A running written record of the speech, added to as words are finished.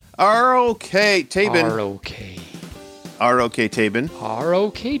R-O-K, Tabin. R-O-K. R-O-K, Tabin.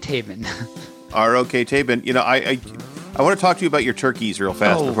 R-O-K, Tabin. R-O-K, Tabin. You know, I want to talk to you about your turkeys real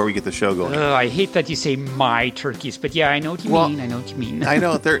fast before we get the show going. I hate that you say my turkeys, but yeah, I know what you mean. I know what you mean. I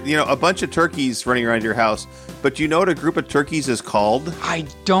know. There, a bunch of turkeys running around your house, but do you know what a group of turkeys is called? I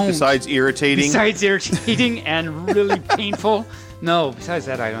don't. Besides irritating? Besides irritating and really painful? No, besides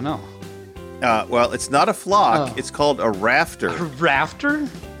that, I don't know. Well, it's not a flock. It's called a rafter. A rafter?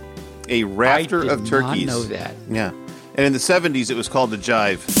 A rafter of turkeys. I did not know that. Yeah. And in the 70s, it was called a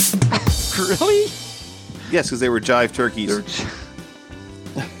jive. Really? Yes, because they were jive turkeys.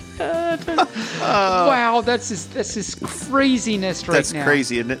 Wow, that's just craziness right now. That's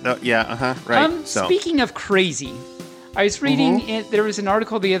crazy, isn't it? No, yeah, right. Speaking of crazy, I was reading, there was an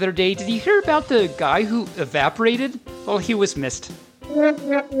article the other day. Did you hear about the guy who evaporated? Well, he was missed.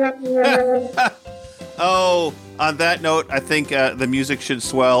 Oh, on that note, I think the music should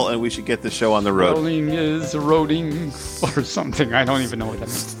swell and we should get the show on the road. Swelling is eroding or something. I don't even know what that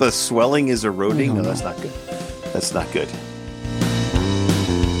means. The swelling is eroding? No, that's not good. That's not good.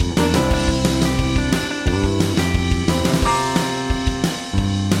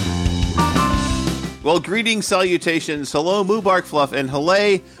 Well, greetings, salutations, hello, Mubark Fluff, and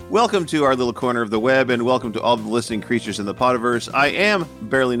Halay. Welcome to our little corner of the web, and welcome to all the listening creatures in the Podiverse. I am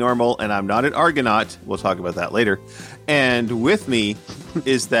Barely Normal, and I'm not an Argonaut. We'll talk about that later. And with me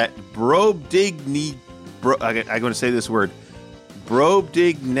is that I'm going to say this word,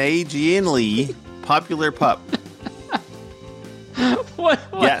 Brobdingnagianly popular pup. What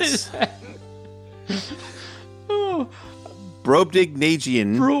yes. Is that? Oh.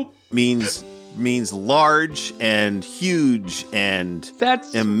 Brobdingnagian means large and huge and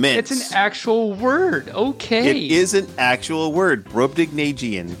immense. It's an actual word. Okay. It is an actual word.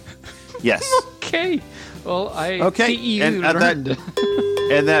 Brobdingnagian. Yes. Okay. Well, see you learned.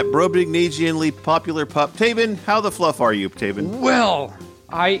 And that Brobdingnagianly popular pup. Tabin, how the fluff are you, Tabin? Well,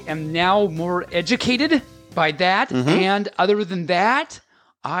 I am now more educated by that. Mm-hmm. And other than that,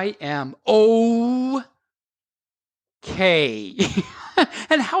 I am okay.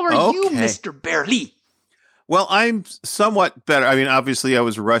 And how are you, Mr. Barely? Well, I'm somewhat better. I mean, obviously, I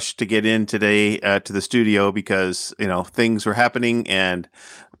was rushed to get in today to the studio because, things were happening and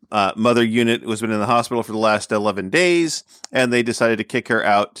Mother Unit was been in the hospital for the last 11 days, and they decided to kick her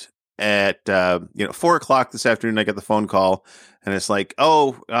out at 4:00 this afternoon. I got the phone call, and it's like,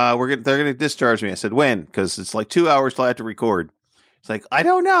 they're going to discharge me. I said, when? Because it's like 2 hours till I have to record. It's like, I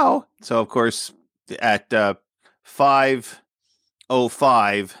don't know. So, of course, at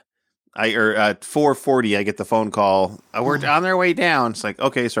 5:05, at 4:40, I get the phone call. We're on their way down. It's like,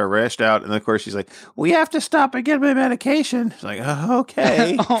 okay, so I rushed out, and of course she's like, we have to stop and get my medication. It's like,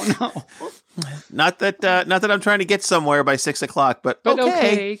 okay. Oh no. Not that I'm trying to get somewhere by 6:00, but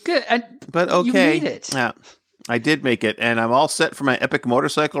okay, good. But okay, you made it. Yeah, I did make it, and I'm all set for my epic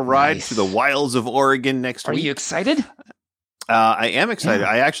motorcycle ride through the wilds of Oregon next week. Are you excited? I am excited. Yeah.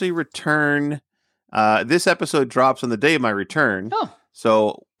 I actually return. This episode drops on the day of my return. Oh.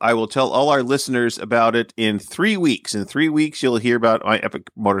 So I will tell all our listeners about it in 3 weeks. In 3 weeks, you'll hear about my epic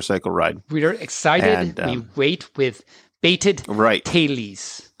motorcycle ride. We're excited. And, we wait with bated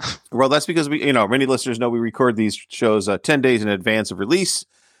tailies. Well, that's because many listeners know we record these shows 10 days in advance of release.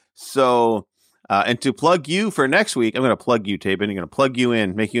 So, and to plug you for next week, I'm going to plug you, Tabin. I'm going to plug you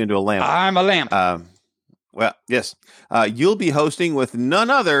in, make you into a lamp. I'm a lamp. Well, yes. You'll be hosting with none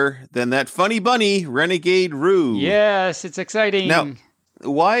other than that funny bunny, Renegade Roo. Yes, it's exciting. Now,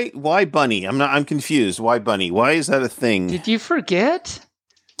 why bunny? I'm confused. Why bunny? Why is that a thing? Did you forget?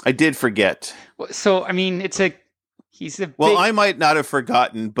 I did forget. So, I mean, he's a Well, I might not have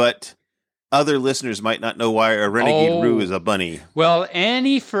forgotten, but other listeners might not know why a Renegade Roo is a bunny. Well,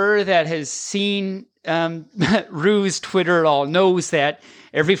 any fur that has seen Roo's Twitter at all knows that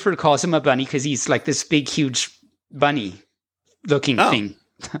every fur calls him a bunny because he's like this big, huge bunny-looking thing.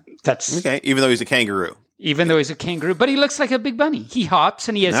 That's okay. Even though he's a kangaroo. But he looks like a big bunny. He hops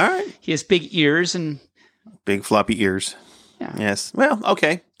and he has big ears and big floppy ears. Yeah. Yes. Well,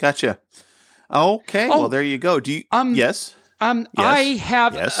 okay, gotcha. Okay. Well, there you go. Do you? Yes. Yes. I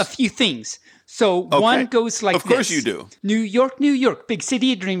have a few things. So one goes like this. Of course you do. New York, big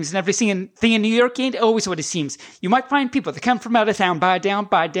city of dreams, and everything in New York ain't always what it seems. You might find people that come from out of town, buy down.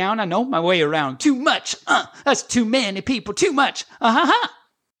 I know my way around. Too much. That's too many people. Too much.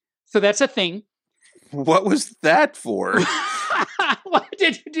 So that's a thing. What was that for? Why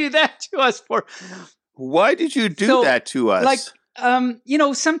did you do that to us for? Why did you do that to us? Like,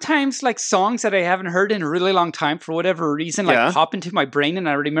 Sometimes like songs that I haven't heard in a really long time for whatever reason, like pop into my brain and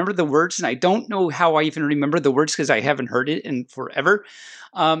I remember the words and I don't know how I even remember the words because I haven't heard it in forever.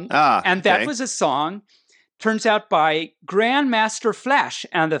 And that was a song, turns out by Grandmaster Flash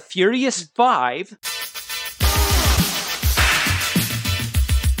and the Furious Five.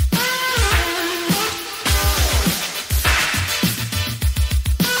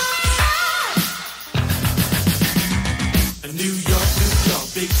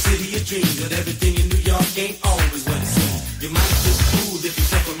 Big city of dreams, but everything in New York ain't always what it seems. You might look cool if you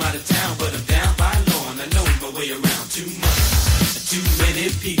come from out of town, but I'm down by law and I know my way around. Too much, too many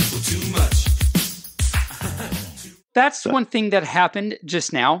people, too much. That's one thing that happened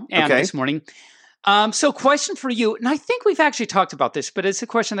just now and this morning. So question for you, and I think we've actually talked about this, but it's a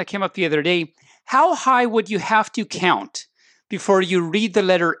question that came up the other day. How high would you have to count before you read the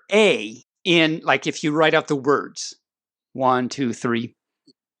letter A in, like if you write out the words? 1, 2, 3.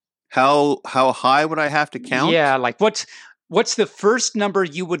 How high would I have to count? Yeah, like what's the first number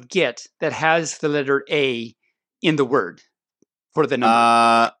you would get that has the letter A in the word for the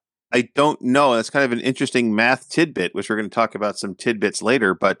number? I don't know. That's kind of an interesting math tidbit, which we're going to talk about some tidbits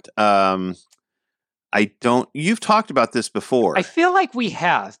later. But I don't. You've talked about this before. I feel like we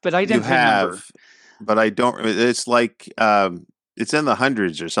have, but I didn't remember. But I don't. It's like it's in the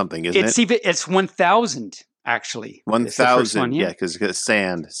hundreds or something, isn't it? It's 1,000. Actually, 1,000, yeah, because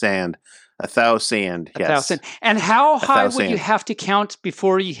sand, 1,000, yes. 1,000. And how high would you have to count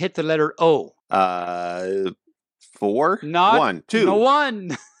before you hit the letter O? 4? Not 1, 2. No,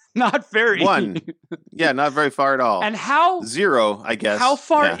 1. Not very. 1. Yeah, not very far at all. And how? 0, I guess. How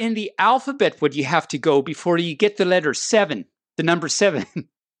far in the alphabet would you have to go before you get the letter 7? The number 7.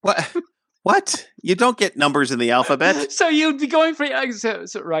 What? What? You don't get numbers in the alphabet. So you'd be going for right.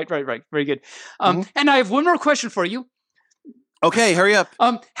 Very good. And I have one more question for you. Okay, hurry up.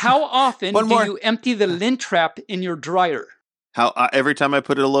 How often do you empty the lint trap in your dryer? Every time I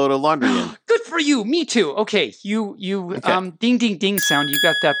put a load of laundry in. Good for you. Me too. Okay, you ding ding ding sound. You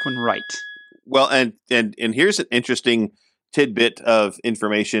got that one right. Well, and here's an interesting tidbit of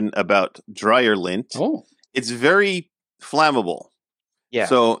information about dryer lint. Oh, it's very flammable. Yeah.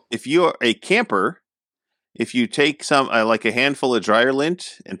 So if you're a camper, if you take some like a handful of dryer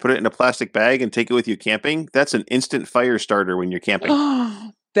lint and put it in a plastic bag and take it with you camping, that's an instant fire starter when you're camping.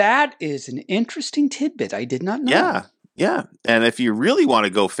 That is an interesting tidbit. I did not know. Yeah. And if you really want to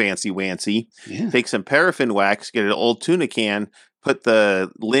go fancy-wancy, take some paraffin wax, get an old tuna can, put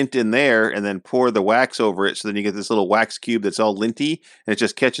the lint in there, and then pour the wax over it. So then you get this little wax cube that's all linty, and it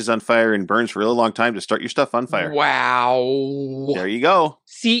just catches on fire and burns for a really long time to start your stuff on fire. Wow. There you go.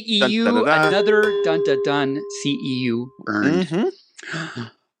 CEU, dun, dun, dun, dun. Another dun-dun-dun CEU earned. Mm-hmm.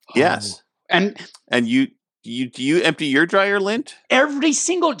 Yes. And do you empty your dryer lint?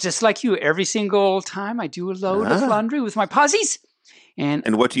 Just like you, every single time I do a load of laundry with my posies.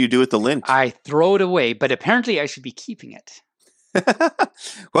 And what do you do with the lint? I throw it away, but apparently I should be keeping it.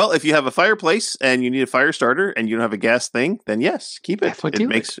 Well, if you have a fireplace and you need a fire starter and you don't have a gas thing, then yes, keep it.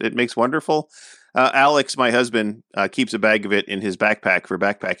 It makes wonderful. Alex, my husband, keeps a bag of it in his backpack for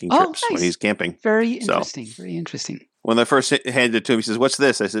backpacking trips when he's camping. Very interesting. Very interesting. When I first handed it to him, he says, "What's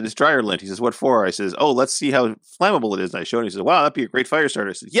this?" I said, "It's dryer lint." He says, "What for?" I says, "Oh, let's see how flammable it is." And I showed him. He says, "Wow, that'd be a great fire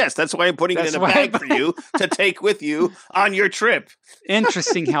starter." I said, "Yes, that's why I'm putting it in a bag for you to take with you on your trip."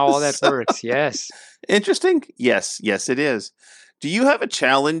 Interesting how all that works. Yes. Interesting? Yes, it is. Do you have a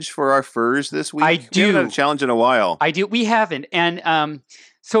challenge for our furs this week? I do. We haven't had a challenge in a while. I do. We haven't. And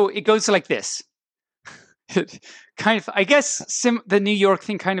so it goes like this. Kind of, I guess, the New York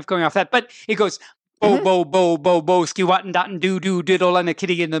thing kind of going off that. But it goes, bo, ski-watten, dotten, do, diddle, and a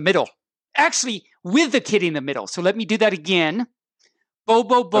kitty in the middle. Actually, with the kitty in the middle. So let me do that again. Bo,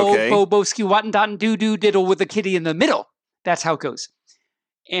 ski-watten, dotten, do, diddle, with the kitty in the middle. That's how it goes.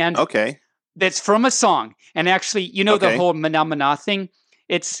 And that's from a song. And actually, the whole Mana Mana thing.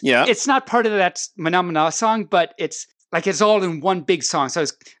 It's not part of that Mana Mana song, but it's like it's all in one big song. So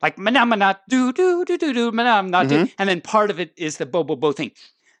it's like Mana Mana, do, Mana Mana, do. And then part of it is the bo thing.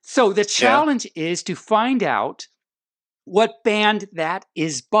 So the challenge is to find out what band that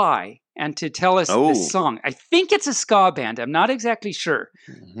is by and to tell us the song. I think it's a ska band. I'm not exactly sure.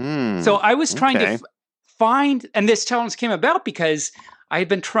 So I was trying to find, and this challenge came about because I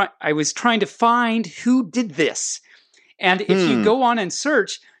was trying to find who did this. And if you go on and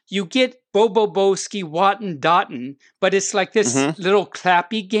search, you get Bo Ski-Watten Dotten, but it's like this little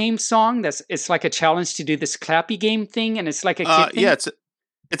clappy game song. It's like a challenge to do this clappy game thing, and it's like a kid thing. Yeah,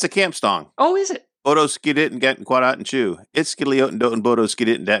 it's a camp song. Oh, is it? Bodo skidit and get and quad out and chew. It's skidliot and doten bodo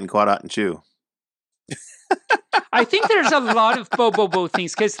skidit and dat and quad out and chew. I think there's a lot of bo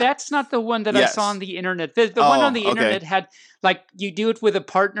things because that's not the one that I Yes. saw on the internet. The one on the okay. internet had like you do it with a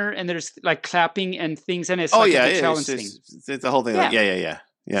partner and there's like clapping and things and it's Oh like yeah, a challenge thing. it's the whole thing. Yeah.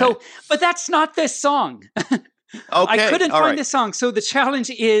 Yeah. So, but that's not this song. okay, I couldn't all find right. the song. So the challenge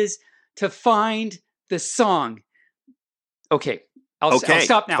is to find the song. Okay. I'll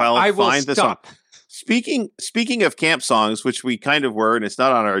stop now. Well, I will find the song. stop. Speaking of camp songs, which we kind of were, and it's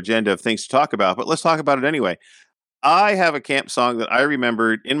not on our agenda of things to talk about, but let's talk about it anyway. I have a camp song that I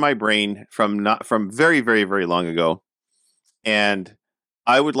remembered in my brain from very, very, very long ago, and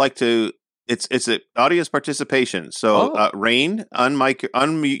I would like to. It's an audience participation. So, Rain,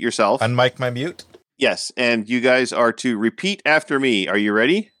 unmute yourself. Unmic my mute. Yes, and you guys are to repeat after me. Are you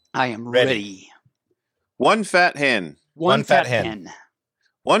ready? I am Ready. ready. One fat hen. One fat hen.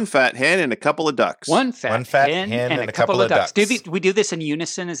 One fat hen and a couple of ducks. One fat hen and a couple of ducks. ducks. We do this in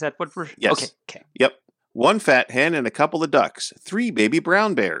unison? Is that what we're... Yes. Okay. Yep. One fat hen and a couple of ducks. 3 baby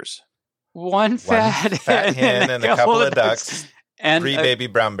brown bears. One fat hen and a couple of ducks. And 3 baby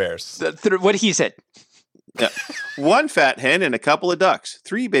brown bears. what he said. Yeah. One fat hen and a couple of ducks.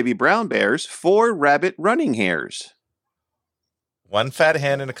 3 baby brown bears. 4 rabbit running hares. 1 fat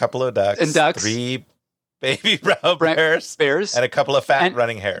hen and a couple of ducks. And ducks. 3 baby brown bears. Bears. And a couple of fat And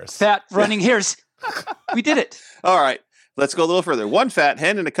running hares. Fat running hares. We did it. All right. Let's go a little further. 1 fat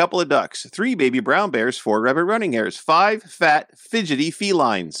hen and a couple of ducks. 3 baby brown bears. 4 rabbit running hares. 5 fat fidgety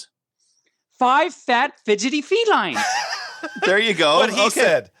felines. 5 fat fidgety felines. There you go. What he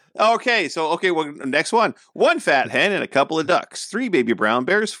said. Okay, well, next one. 1 fat hen and a couple of ducks. 3 baby brown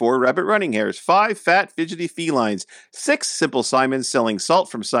bears. 4 rabbit running hares. 5 fat fidgety felines. 6 Simple Simons selling salt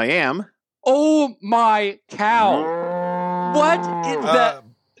from Siam. Oh my cow. What is that?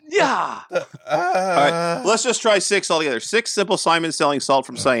 Yeah. All right, let's just try 6 altogether. 6 Simple Simons selling salt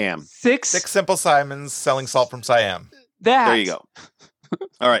from Siam. 6. 6 Simple Simons selling salt from Siam. That. There you go.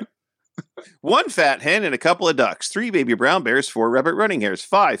 All right. 1 fat hen and a couple of ducks. 3 baby brown bears. 4 rabbit running hares.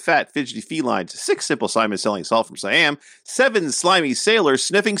 5 fat fidgety felines. 6 Simple Simons selling salt from Siam. 7 slimy sailors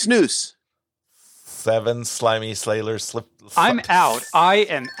sniffing snooze. 7 slimy sailors I'm out. I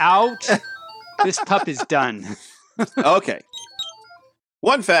am out. This pup is done. Okay.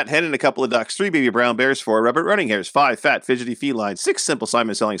 1 fat hen and a couple of ducks. 3 baby brown bears. 4 rabbit running hares. 5 fat fidgety felines. 6 Simple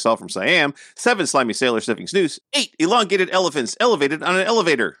Simons selling salt from Siam. 7 slimy sailors sniffing snooze. 8 elongated elephants elevated on an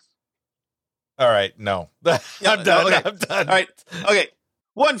elevator. All right, no. I'm done. Okay. I'm done. All right. Okay.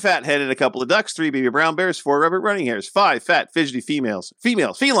 1 fat hen and a couple of ducks. 3 baby brown bears. 4 rabbit running hares. 5 fat fidgety felines,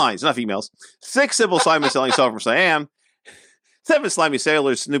 not females. 6 Simple Simons selling salt from Siam. 7 slimy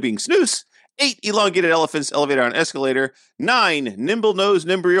sailors snooping snooze. 8 elongated elephants elevator on escalator. 9 nimble nosed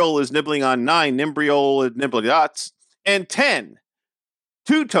nimbriolas nibbling on 9 nimbriola nibbledots. And 10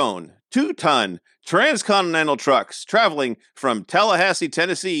 two-ton transcontinental trucks traveling from Tallahassee,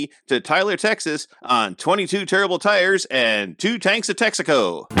 Tennessee to Tyler, Texas on 22 terrible tires and 2 tanks of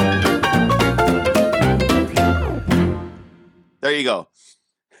Texaco. There you go.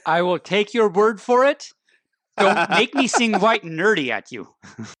 I will take your word for it. Don't make me sing white and nerdy at you.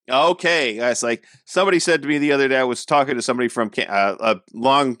 Okay, that's like somebody said to me the other day. I was talking to somebody from a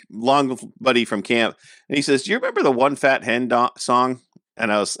long buddy from camp, and he says, "Do you remember the One Fat Hen song?"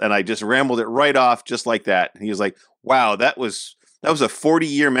 And I just rambled it right off just like that. And he was like, "Wow, that was a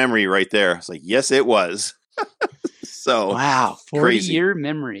 40-year memory right there." I was like, "Yes, it was." So wow, 40-year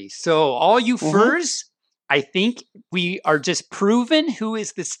memory. So all you furs, I think we are just proven who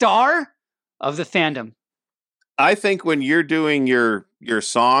is the star of the fandom. I think when you're doing your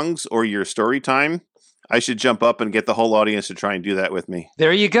songs or your story time, I should jump up and get the whole audience to try and do that with me.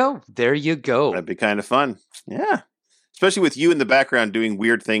 There you go. There you go. That'd be kind of fun. Yeah. Especially with you in the background doing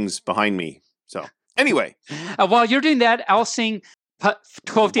weird things behind me. So anyway. While you're doing that, I'll sing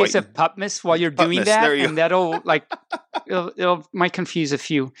 12 Days of Pupmas while you're doing Pupmas, that. there you And that'll it might confuse a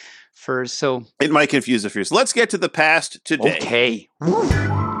few furs. So it might confuse a few. So let's get to the past today. Okay.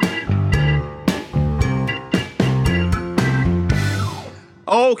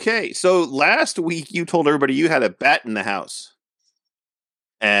 Okay, so last week you told everybody you had a bat in the house.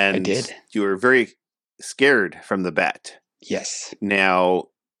 And I did. You were very scared from the bat. Yes. Now,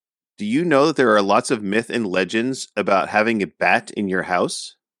 do you know that there are lots of myth and legends about having a bat in your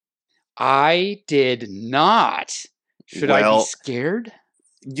house? I did not. Should I be scared?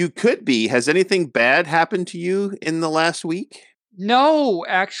 You could be. Has anything bad happened to you in the last week? No,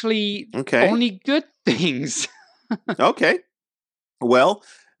 actually, Okay. only good things. Okay. Well,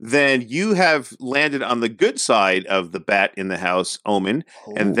 then you have landed on the good side of the bat in the house omen,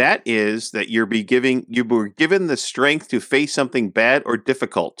 and that is that you were given the strength to face something bad or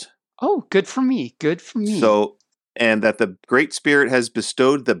difficult. Oh, good for me. Good for me. So and that the Great Spirit has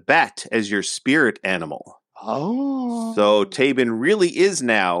bestowed the bat as your spirit animal. Oh. So Tabin really is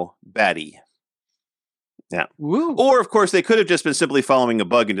now Batty. Yeah. Woo. Or, of course, they could have just been simply following a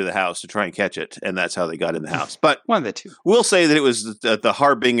bug into the house to try and catch it, and that's how they got in the house. But one of the two. We'll say that it was the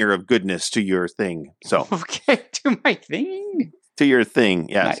harbinger of goodness to your thing. So Okay, to my thing. To your thing,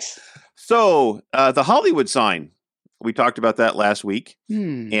 yes. Nice. So the Hollywood sign, we talked about that last week,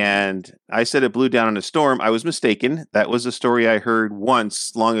 and I said it blew down in a storm. I was mistaken. That was a story I heard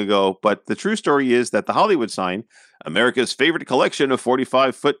once long ago, but the true story is that the Hollywood sign, America's favorite collection of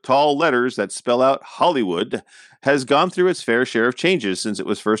 45-foot-tall letters that spell out Hollywood, has gone through its fair share of changes since it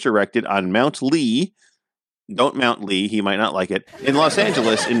was first erected on Mount Lee. Don't Mount Lee, he might not like it, in Los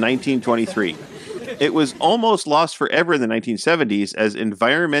Angeles in 1923. It was almost lost forever in the 1970s as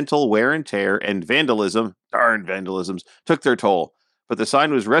environmental wear and tear and vandalism, darn vandalisms, took their toll. But the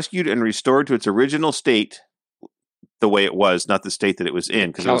sign was rescued and restored to its original state, the way it was, not the state that it was in,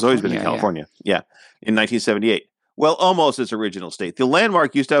 because it was always been in California. Yeah, in 1978. Well, almost its original state. The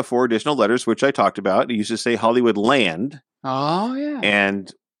landmark used to have 4 additional letters, which I talked about. It used to say Hollywood Land. Oh, yeah.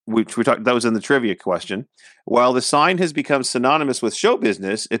 And which we talked, that was in the trivia question. While the sign has become synonymous with show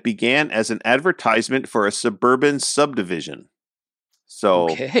business, it began as an advertisement for a suburban subdivision. So,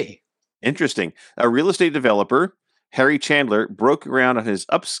 interesting. A real estate developer, Harry Chandler, broke ground on his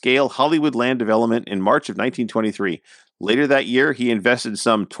upscale Hollywood land development in March of 1923. Later that year, he invested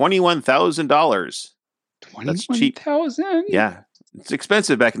some $21,000. That's cheap. $21,000? Yeah. It's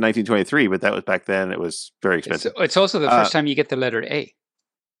expensive back in 1923, but that was back then. It was very expensive. It's also the first time you get the letter A.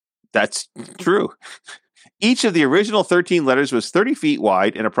 That's true. Each of the original 13 letters was 30 feet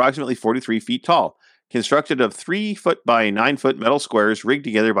wide and approximately 43 feet tall, constructed of 3-foot by 9-foot metal squares rigged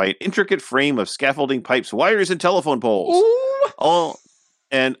together by an intricate frame of scaffolding pipes, wires, and telephone poles. All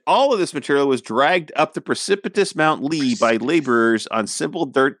of this material was dragged up the precipitous Mount Lee by laborers on simple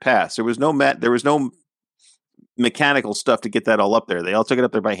dirt paths. There was no mechanical stuff to get that all up there. They all took it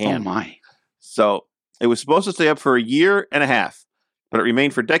up there by hand. Oh my. So it was supposed to stay up for a year and a half, but it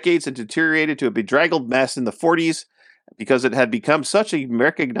remained for decades and deteriorated to a bedraggled mess in the 40s because it had become such a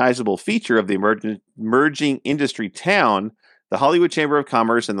recognizable feature of the emerging industry town. The Hollywood Chamber of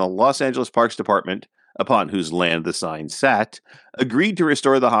Commerce and the Los Angeles Parks Department, upon whose land the sign sat, agreed to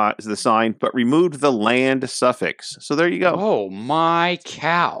restore the sign, but removed the land suffix. So there you go. Oh my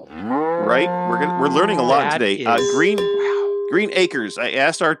cow! Right? We're learning a lot today. Green Acres. I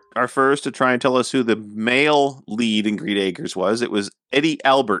asked our first to try and tell us who the male lead in Green Acres was. It was Eddie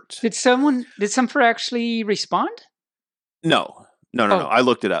Albert. Did someone actually respond? No. I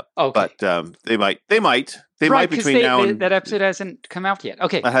looked it up. Okay. But they might between now and that episode hasn't come out yet.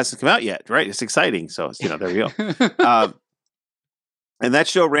 Okay. That hasn't come out yet, right? It's exciting. So, there we go. And that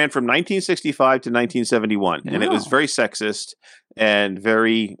show ran from 1965 to 1971, and it was very sexist and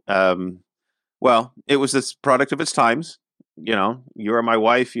very, it was this product of its times. You are my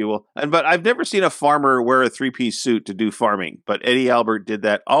wife, you will. But I've never seen a farmer wear a 3-piece suit to do farming, but Eddie Albert did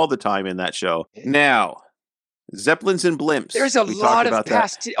that all the time in that show. Now, Zeppelins and Blimps. There's a lot of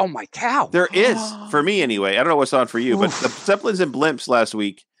past. Oh my cow! There is, for me anyway. I don't know what's on for you, but the Zeppelins and Blimps last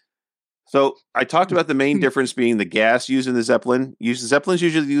week. So I talked about the main difference being the gas used in the Zeppelin. Zeppelins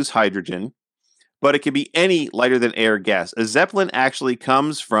usually use hydrogen, but it can be any lighter than air gas. A Zeppelin actually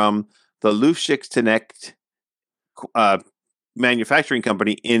comes from the Luftschichtenecht manufacturing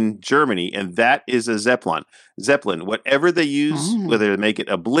company in Germany, and that is a Zeppelin. Whatever they use, whether they make it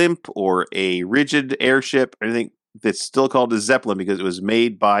a blimp or a rigid airship, or anything, that's still called a Zeppelin because it was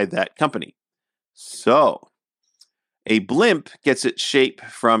made by that company. So, a blimp gets its shape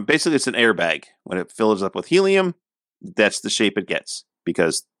from, basically it's an airbag. When it fills up with helium, that's the shape it gets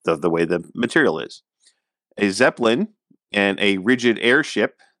because of the way the material is. A Zeppelin and a rigid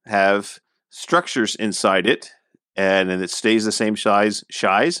airship have structures inside it, and then it stays the same size.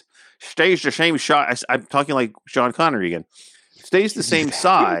 Stays the same size. I'm talking like Sean Connery again. Stays the same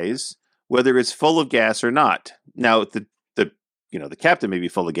size, whether it's full of gas or not. Now, the captain may be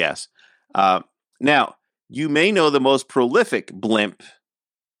full of gas. Now, you may know the most prolific blimp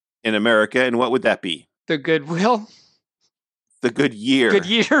in America, and what would that be? The Goodwill? The Goodyear.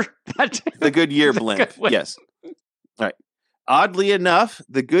 The Goodyear blimp, yes. All right. Oddly enough,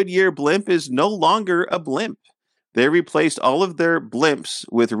 the Goodyear blimp is no longer a blimp. They replaced all of their blimps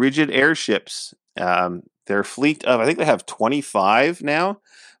with rigid airships. Their fleet of, I think they have 25 now,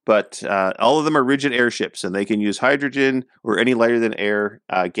 but all of them are rigid airships, and they can use hydrogen or any lighter than air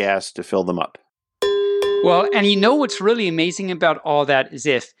gas to fill them up. Well, and what's really amazing about all that is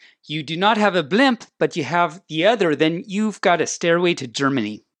if you do not have a blimp, but you have the other, then you've got a stairway to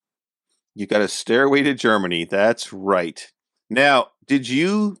Germany. You got a Stairway to Germany. That's right. Now, did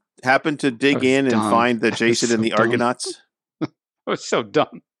you happen to dig in and find the Jason and the Argonauts? It was so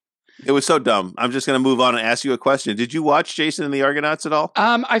dumb. It was so dumb. I'm just going to move on and ask you a question. Did you watch Jason and the Argonauts at all?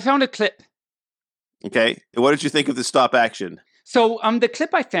 I found a clip. Okay. What did you think of the stop action? So the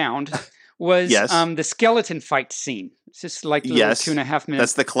clip I found was the skeleton fight scene. It's just like the little 2.5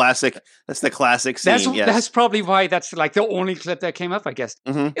 minutes. That's the classic scene. That's probably why that's like the only clip that came up, I guess.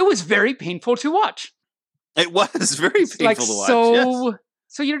 Mm-hmm. It was very painful to watch. It was very painful to watch.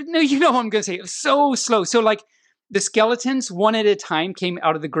 So you know what I'm going to say. It was so slow. So like the skeletons one at a time came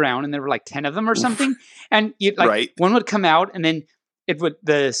out of the ground, and there were like 10 of them or something. And one would come out, and then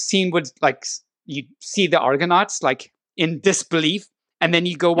the scene would like you'd see the Argonauts like in disbelief. And then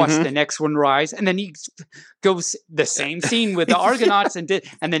you go watch the next one rise, and then you go the same scene with the Argonauts, and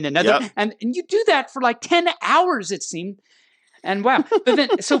then another, and you do that for like 10 hours, it seemed. And wow! But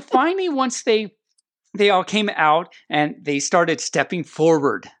then, so finally, once they all came out and they started stepping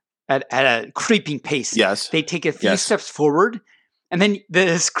forward at a creeping pace. Yes, they take a few steps forward, and then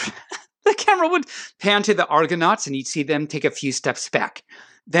the camera would pan to the Argonauts, and you'd see them take a few steps back.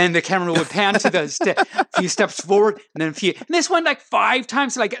 Then the camera would pan to the few steps forward, and then a few. And this went like 5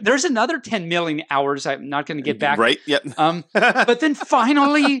 times. Like there's another 10 million hours I'm not going to get back. Right. Yep. But then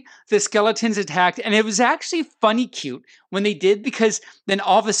finally the skeletons attacked, and it was actually funny cute when they did, because then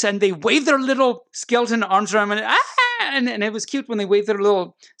all of a sudden they waved their little skeleton arms around, and it was cute when they waved their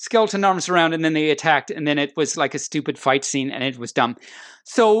little skeleton arms around, and then they attacked, and then it was like a stupid fight scene, and it was dumb.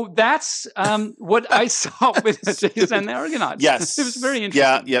 So that's what I saw with Jason and the Argonauts. Yes. It was very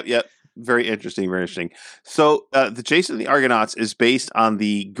interesting. Yep. Very interesting. So the Jason and the Argonauts is based on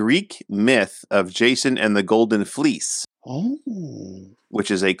the Greek myth of Jason and the Golden Fleece. Oh.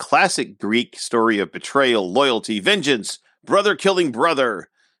 Which is a classic Greek story of betrayal, loyalty, vengeance, brother killing brother.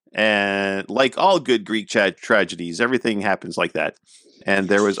 And like all good Greek tragedies, everything happens like that. And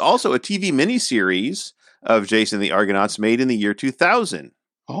there was also a TV miniseries of Jason and the Argonauts made in the year 2000.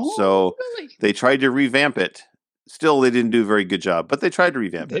 Oh, so really? They tried to revamp it. Still, they didn't do a very good job, but they tried to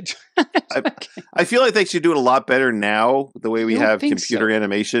revamp it. I feel like they should do it a lot better now, the way we have computer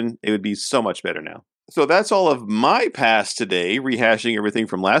animation. It would be so much better now. So that's all of my past today, rehashing everything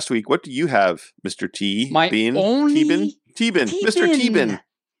from last week. What do you have, Mr. T? T-bin? Mr. T-bin.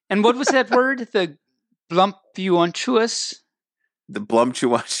 And what was that word? The blumptuous? The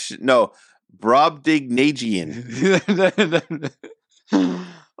blumptuous? No, Brobdingnagian.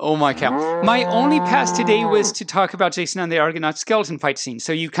 Oh my cow. My only pass today was to talk about Jason and the Argonauts skeleton fight scene.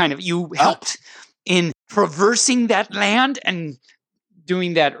 So you helped in traversing that land and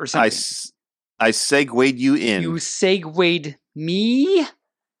doing that or something. I segued you in. You segued me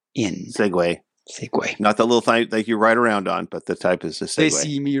in. Segue. Not the little thing that you ride around on, but the type is a segue. They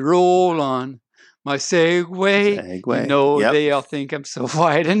see me roll on my Segway. They all think I'm so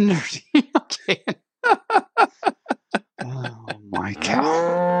white and nerdy. Okay. Oh my cow.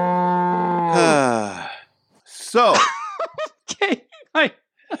 So. Okay.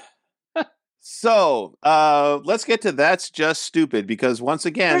 So, let's get to That's Just Stupid, because once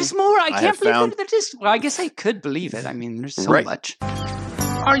again, there's more. I can't believe it. Well, I guess I could believe it. I mean, there's so much.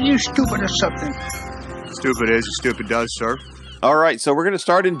 Are you stupid or something? Stupid is, stupid does, sir. All right, so we're going to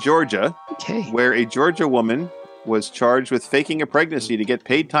start in Georgia, where a Georgia woman was charged with faking a pregnancy to get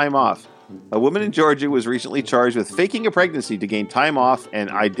paid time off. A woman in Georgia was recently charged with faking a pregnancy to gain time off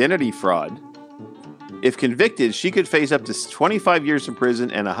and identity fraud. If convicted, she could face up to 25 years in prison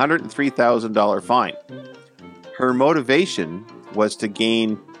and a $103,000 fine. Her motivation was to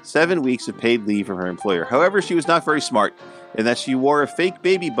gain 7 weeks of paid leave from her employer. However, she was not very smart in that she wore a fake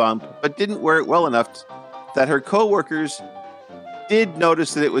baby bump, but didn't wear it well enough that her coworkers did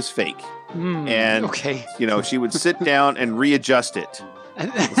notice that it was fake. And, she would sit down and readjust it.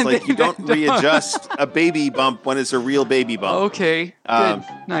 It's like you don't readjust a baby bump when it's a real baby bump. Okay, good.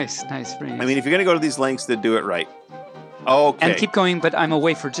 Nice. Very nice. I mean, if you're going to go to these lengths, then do it right. Okay. And keep going, but I'm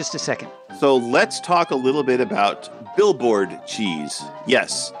away for just a second. So let's talk a little bit about billboard cheese.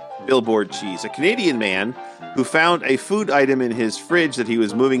 Yes, billboard cheese. A Canadian man who found a food item in his fridge that he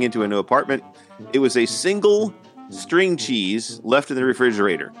was moving into a new apartment. It was a single string cheese left in the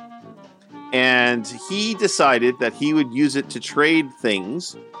refrigerator. And he decided that he would use it to trade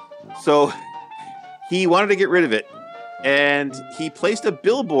things. So he wanted to get rid of it. And he placed a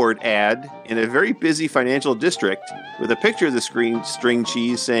billboard ad in a very busy financial district with a picture of the string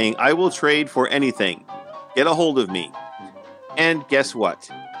cheese saying, "I will trade for anything. Get a hold of me." And guess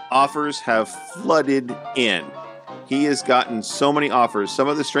what? Offers have flooded in. He has gotten so many offers. Some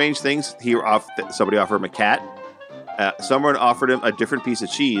of the strange things, somebody offered him a cat. Someone offered him a different piece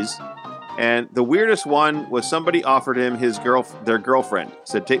of cheese. And the weirdest one was somebody offered him their girlfriend.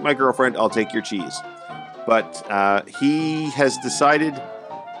 Said, take my girlfriend, I'll take your cheese. But he has decided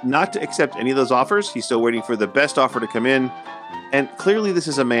not to accept any of those offers. He's still waiting for the best offer to come in. And clearly this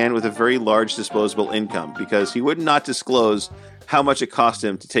is a man with a very large disposable income, because he would not disclose how much it cost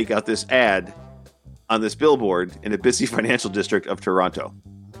him to take out this ad on this billboard in a busy financial district of Toronto.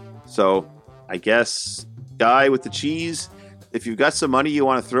 So I guess, guy with the cheese, if you've got some money you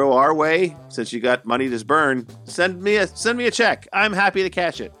want to throw our way, since you got money to burn, send me a check. I'm happy to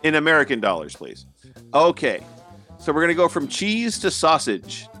cash it in American dollars, please. Okay, so we're going to go from cheese to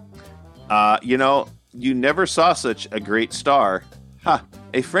sausage. You never saw such a great star.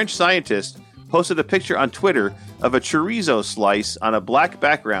 A French scientist posted a picture on Twitter of a chorizo slice on a black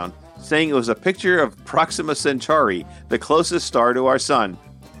background, saying it was a picture of Proxima Centauri, the closest star to our sun.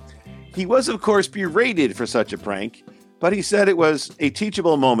 He was, of course, berated for such a prank, but he said it was a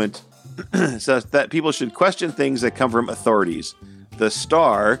teachable moment so that people should question things that come from authorities. The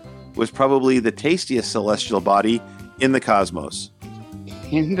star was probably the tastiest celestial body in the cosmos.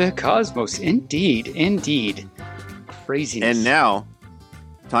 In the cosmos, indeed. Craziness. And now,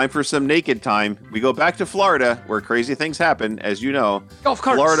 time for some naked time. We go back to Florida, where crazy things happen, as you know. Of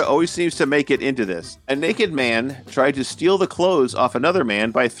course. Florida always seems to make it into this. A naked man tried to steal the clothes off another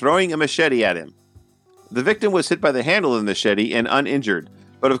man by throwing a machete at him. The victim was hit by the handle of the machete and uninjured.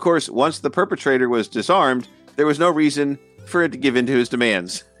 But of course, once the perpetrator was disarmed, there was no reason for it to give in to his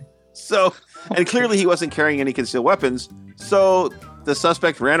demands. And clearly he wasn't carrying any concealed weapons, so the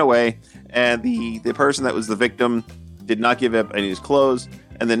suspect ran away, and the person that was the victim did not give up any of his clothes.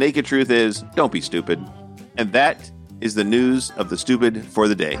 And the naked truth is, don't be stupid. And that is the news of the stupid for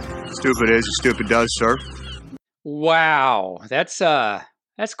the day. Stupid is as stupid does, sir. Wow, that's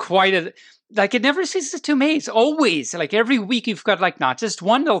quite a... Like, it never ceases to amaze. Always. Like, every week you've got, like, not just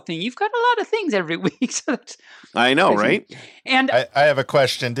one little thing. You've got a lot of things every week. So that's I know, crazy. right? And I have a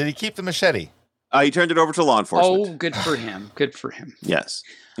question. Did he keep the machete? He turned it over to law enforcement. oh, good for him. Good for him. Yes.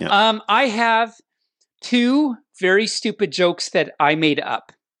 Yeah. I have two very stupid jokes that I made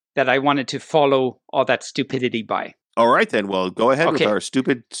up that I wanted to follow all that stupidity by. All right, then. Well, go ahead with Okay. our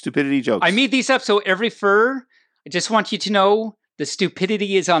stupidity jokes. I made these up, so every fur, I just want you to know the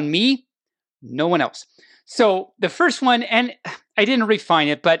stupidity is on me, no one else. So the first one, and I didn't refine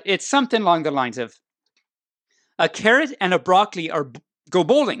it, but it's something along the lines of a carrot and a broccoli go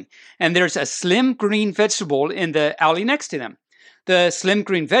bowling, and there's a slim green vegetable in the alley next to them. The slim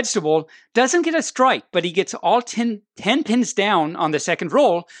green vegetable doesn't get a strike, but he gets all 10 pins down on the second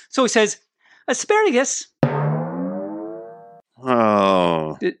roll. So he says, asparagus.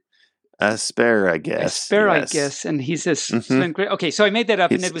 Oh. Asparagus. Asparagus. And he says, slim green. Okay, so I made that up,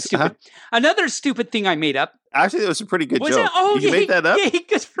 and it was stupid. Another stupid thing I made up. Actually, that was a pretty good Was joke. it? Oh, you made that up? Yeah,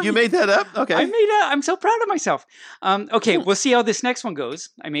 good for You me. made that up? Okay. I'm so proud of myself. Okay, we'll see how this next one goes.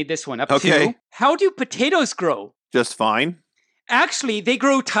 I made this one up Okay. too. How do potatoes grow? Just fine. Actually, they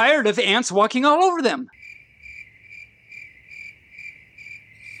grow tired of ants walking all over them.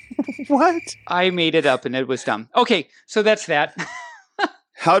 What? I made it up and it was dumb. Okay, so that's that.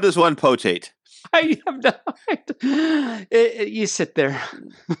 How does one potate? I have no. You sit there.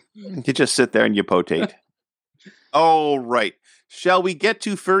 You just sit there and you potate. All right. Shall we get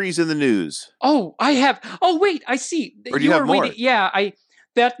to furries in the news? Oh, I have. Oh, wait, I see. Or do you have were more? waiting. Yeah,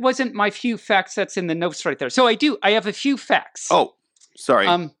 that wasn't my few facts that's in the notes right there. So I do. I have a few facts. Oh, sorry.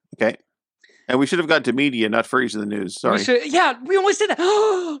 Um, Okay. And we should have got to media, not furries in the news. Sorry. we almost did that.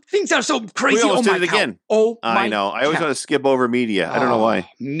 Oh, things are so crazy. We almost oh my did it cow. again. Oh, I know. I always want to skip over media. I don't know why.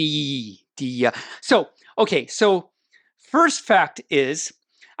 Media. So, okay. So, first fact is,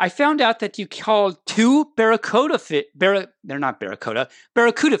 I found out that you call two barracuda fish. They're not barracuda.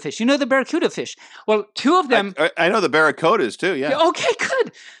 Barracuda fish. You know the barracuda fish. Well, two of them. I know the barracudas too. Yeah. Okay,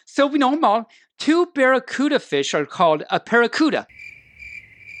 good. So we know them all. Two barracuda fish are called a paracuda.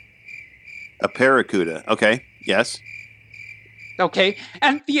 A paracuda. Okay. Yes. Okay,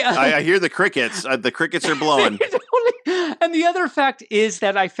 and the I hear the crickets. The crickets are blowing. And the other fact is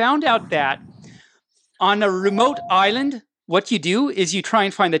that I found out that on a remote island, what you do is you try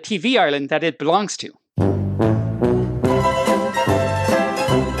and find the TV island that it belongs to.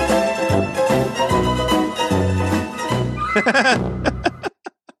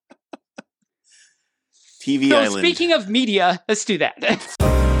 TV So Island. speaking of media, let's do that.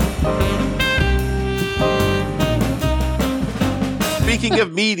 Speaking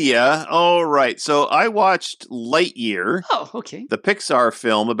of media, all right. So I watched Lightyear, Oh, okay. the Pixar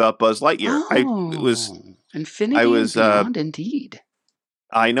film about Buzz Lightyear. Infinity I was, and Beyond, indeed.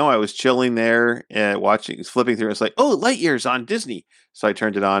 I know I was chilling there and flipping through. It's like, oh, Lightyear's on Disney. So I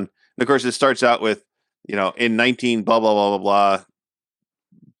turned it on. of course, it starts out with, in 19 blah, blah, blah, blah, blah,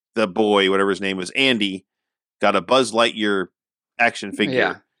 the boy, whatever his name was, Andy, got a Buzz Lightyear action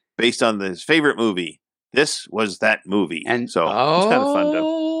figure based on his favorite movie. This was that movie. And so it's kind of fun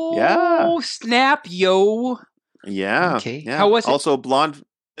to. Yeah. Snap, yo. Yeah. Okay. Yeah. How was it? Also, Blonde.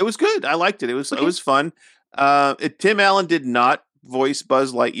 It was good. I liked it. It was fun. Tim Allen did not voice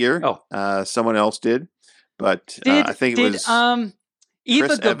Buzz Lightyear. Oh. Someone else did. But I think it was Eva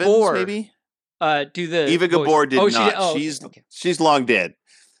Chris Gabor, Evans, maybe? Do the Eva Gabor did not. She did? She's long dead.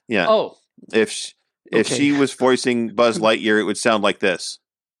 Yeah. Oh. If she was voicing Buzz Lightyear, it would sound like this.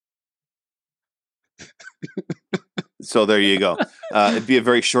 So there you go. It'd be a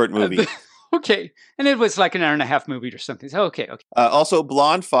very short movie. Okay. And it was like an hour and a half movie or something. So, okay. Also,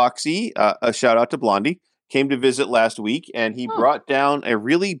 Blonde Foxy, a shout out to Blondie, came to visit last week, and he brought down a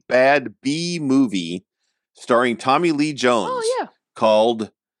really bad B movie starring Tommy Lee Jones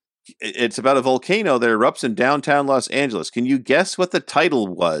called, it's about a volcano that erupts in downtown Los Angeles. Can you guess what the title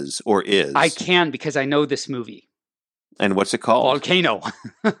was or is? I can, because I know this movie. And what's it called? Volcano.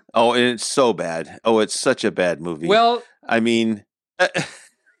 Oh, and it's so bad. Oh, it's such a bad movie. Well, I mean...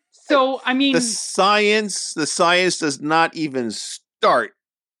 the science does not even start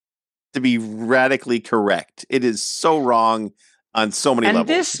to be radically correct. It is so wrong on so many levels. And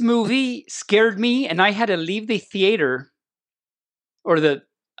this movie scared me, and I had to leave the theater, or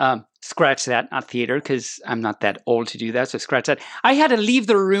scratch that, not theater, because I'm not that old to do that, so scratch that. I had to leave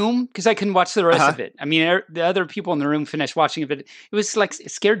the room because I couldn't watch the rest of it. I mean, the other people in the room finished watching it. It was like,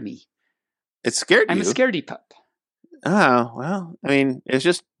 it scared me. It scared you? I'm a scaredy pup. Oh, well, I mean, it's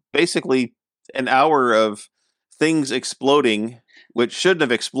just basically an hour of things exploding, which shouldn't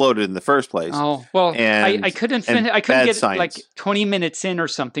have exploded in the first place. Oh, well, I couldn't finish. I couldn't get like 20 minutes in or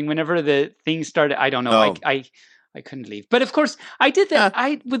something whenever the thing started. I don't know. Oh. I couldn't leave. But of course, I did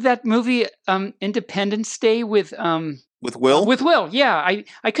that. With that movie, Independence Day with Will? With Will, yeah.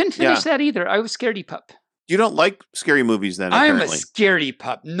 I couldn't finish that either. I was scaredy pup. You don't like scary movies then, apparently. I'm a scaredy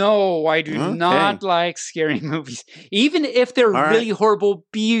pup. No, I do not like scary movies. Even if they're really horrible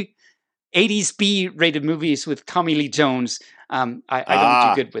 80s B-rated movies with Tommy Lee Jones, I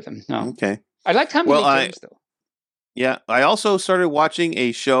don't do good with them. No. Okay. I like Tommy Lee Jones, though. Yeah. I also started watching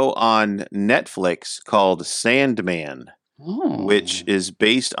a show on Netflix called Sandman, which is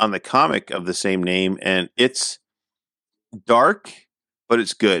based on the comic of the same name, and it's dark, but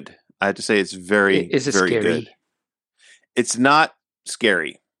it's good. I have to say it's very, very scary? Good. It's not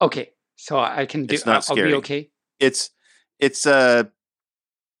scary. Okay, so I can do. It's not scary. I'll be okay. It's a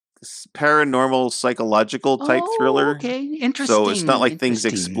paranormal psychological type thriller. Okay, interesting. So it's not like things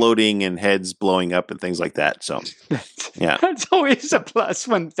exploding and heads blowing up and things like that. So yeah, that's always a plus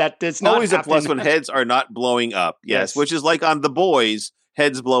when that does not. Always happen. A plus when heads are not blowing up. Yes, which is like on The Boys.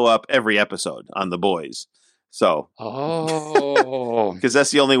 Heads blow up every episode on The Boys. So, because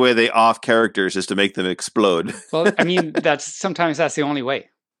that's the only way they off characters is to make them explode. Well, I mean, sometimes that's the only way.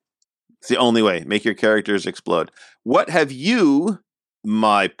 It's the only way. Make your characters explode. What have you,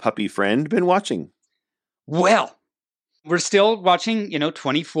 my puppy friend, been watching? Well, we're still watching,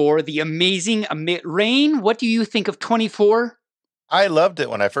 24, the amazing Rain. What do you think of 24? I loved it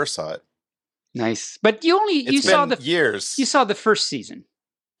when I first saw it. Nice, but you saw years. You saw the first season.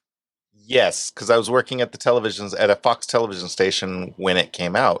 Yes, because I was working at at a Fox television station when it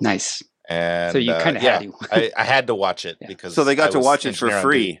came out. Nice. And so you kind of had to. I had to watch it because so they got to watch it for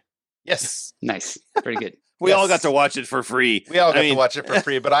free. Yes. Nice. Very good. We all got to watch it for free. We all got to watch it for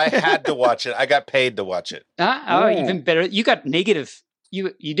free, but I had to watch it. I got paid to watch it. Even better. You got negative.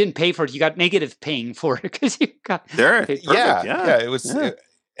 You didn't pay for it. You got negative paying for it because you got there. Yeah.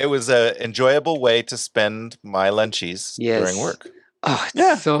 It was an enjoyable way to spend my lunchies during work. Oh,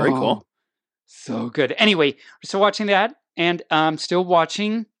 it's so very cool. So good. Anyway, we're still watching that, and still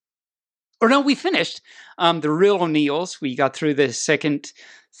watching. Or no, we finished The Real O'Neills. We got through the second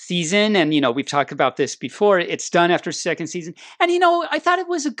season, and we've talked about this before. It's done after second season, and I thought it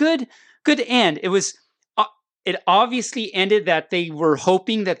was a good end. It was. It obviously ended that they were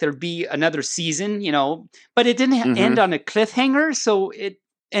hoping that there'd be another season, but it didn't end on a cliffhanger, so it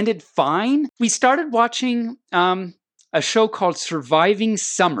ended fine. We started watching a show called Surviving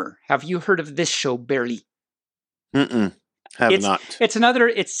Summer. Have you heard of this show, Barely? Have not.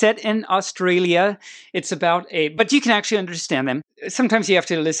 It's set in Australia. It's about but you can actually understand them. Sometimes you have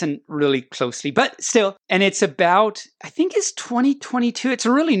to listen really closely, but still. And it's about, I think it's 2022. It's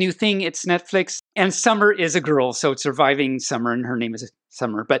a really new thing. It's Netflix. And Summer is a girl. So it's Surviving Summer. And her name is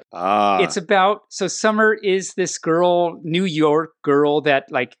Summer, but Ah, it's about, so Summer is this girl, New York girl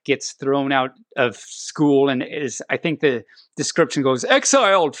that like gets thrown out of school and is, I think the description goes,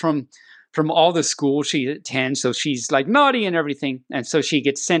 exiled from all the school she attends. So she's like naughty and everything. And so she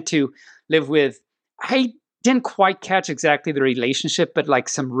gets sent to live with, I didn't quite catch exactly the relationship, but like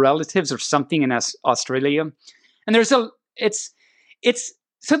some relatives or something in Australia. And it's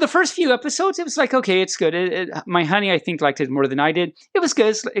so the first few episodes, it was like, okay, it's good. My honey, I think, liked it more than I did. It was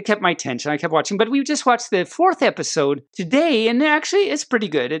good. It kept my attention. I kept watching. But we just watched the 4th episode today, and actually, it's pretty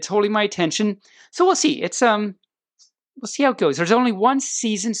good. It's holding my attention. So we'll see. We'll see how it goes. There's only 1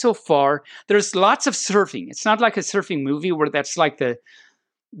 season so far. There's lots of surfing. It's not like a surfing movie where that's like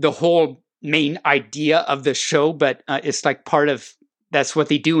the whole main idea of the show, but it's like part of, that's what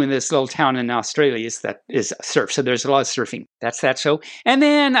they do in this little town in Australia is surf. So there's a lot of surfing. That's that show. And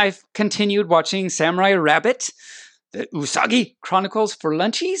then I've continued watching Samurai Rabbit, the Usagi Chronicles for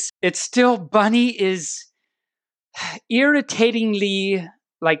lunchies. It's still, Bunny is irritatingly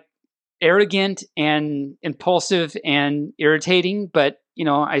like arrogant and impulsive and irritating, but you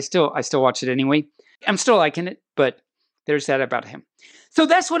know, I still watch it anyway. I'm still liking it, but there's that about him. So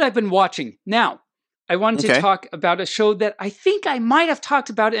that's what I've been watching. Now, I wanted to talk about a show that I think I might have talked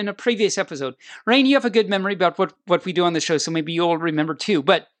about in a previous episode. Rain, you have a good memory about what we do on the show, so maybe you'll remember too.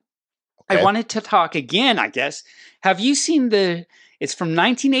 But I wanted to talk again, I guess. Have you seen it's from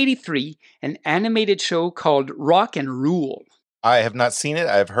 1983, an animated show called Rock and Rule? I have not seen it.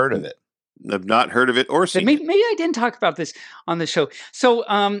 I've heard of it. I've not heard of it or seen it. Maybe I didn't talk about this on the show. So,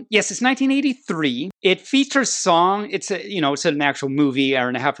 yes, it's 1983. It features song. It's an actual movie, hour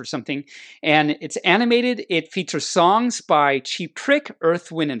and a half or something, and it's animated. It features songs by Cheap Trick,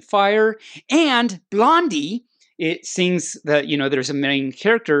 Earth, Wind and Fire, and Blondie. It sings there's a main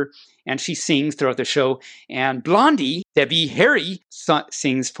character, and she sings throughout the show. And Blondie, Debbie Harry,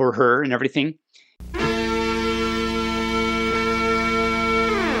 sings for her and everything.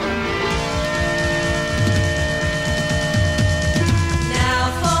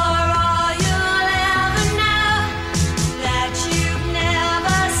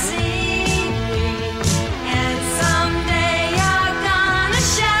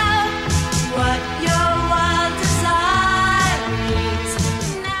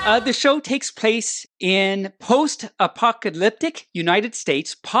 The show takes place in post-apocalyptic United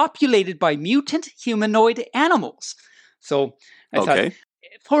States, populated by mutant humanoid animals. So I thought,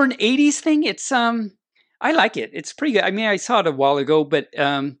 for an 80s thing, it's I like it. It's pretty good. I mean, I saw it a while ago, but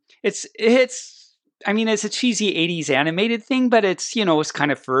it's a cheesy 80s animated thing, but it's it's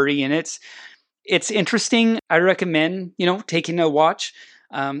kind of furry and it's interesting. I recommend taking a watch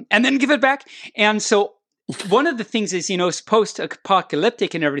and then give it back. And so. One of the things is, it's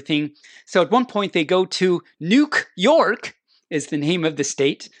post-apocalyptic and everything. So at one point they go to Nuke York, is the name of the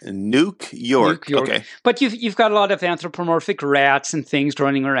state. Nuke York. Okay. But you've got a lot of anthropomorphic rats and things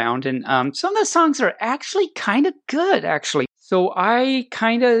running around. And some of the songs are actually kind of good, actually. So I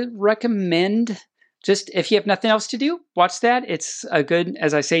kind of recommend, just if you have nothing else to do, watch that. It's a good,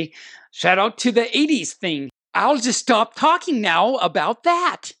 as I say, shout out to the 80s thing. I'll just stop talking now about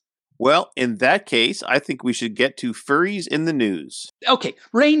that. Well, in that case, I think we should get to furries in the news. Okay,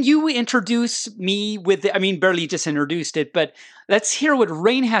 Rain, you introduce me with barely just introduced it, but let's hear what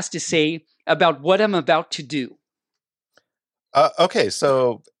Rain has to say about what I'm about to do. Okay,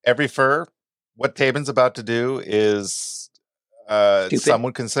 so every fur, what Tabin's about to do is some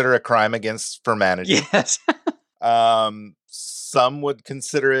would consider a crime against furmanity. Yes. Some would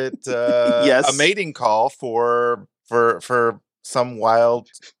consider it yes. a mating call for some wild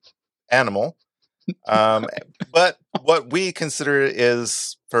animal. But what we consider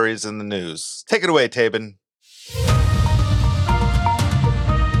is furries in the news. Take it away, Tabin.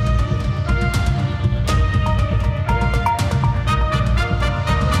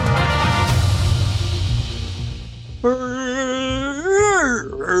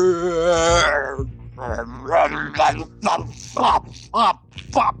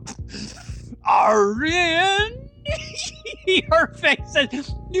 Arian! Your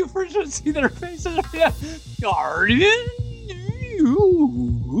faces. You first should see their faces. Arden.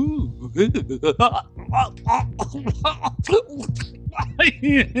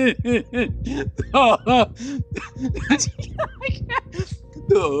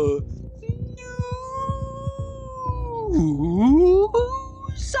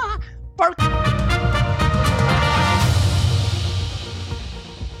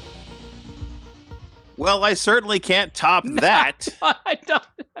 Well, I certainly can't top that. I don't.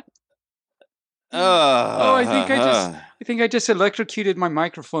 I think I just electrocuted my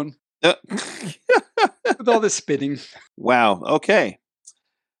microphone with all the spitting. Wow. Okay.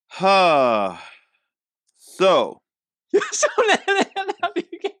 So So how do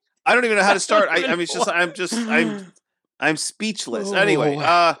you get? I don't even know how to start. I don't I mean, it's just I'm speechless. Oh. Anyway,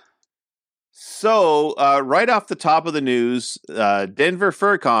 right off the top of the news, Denver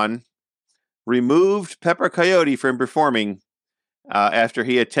FurCon removed Pepper Coyote from performing after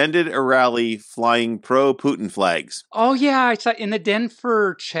he attended a rally flying pro-Putin flags. Oh yeah, I saw in the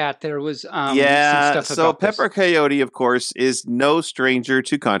Denver chat there was some stuff so about this. Pepper Coyote, of course, is no stranger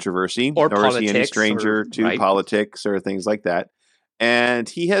to controversy, Or nor is he any politics, stranger to right. politics or things like that. And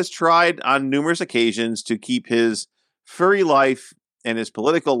he has tried on numerous occasions to keep his furry life and his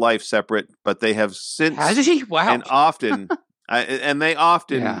political life separate, but they have since Has he? Wow. and often they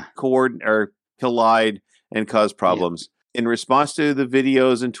often Yeah. collide and cause problems. In response to the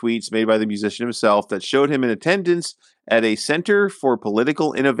videos and tweets made by the musician himself that showed him in attendance at a Center for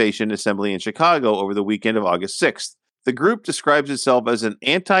Political Innovation assembly in Chicago over the weekend of August 6th. The group describes itself as an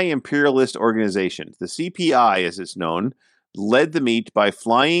anti-imperialist organization. The CPI, as it's known, led the meet by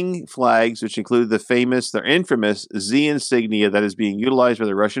flying flags, which included their infamous Z insignia that is being utilized by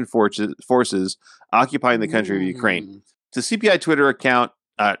the Russian forces occupying the country of Ukraine. The CPI Twitter account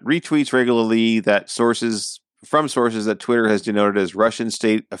retweets regularly that sources that Twitter has denoted as Russian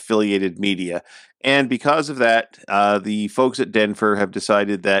state-affiliated media. And because of that, the folks at Denver have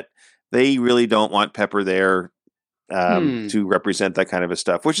decided that they really don't want Pepper there to represent that kind of a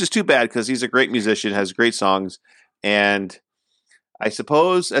stuff, which is too bad because he's a great musician, has great songs. And I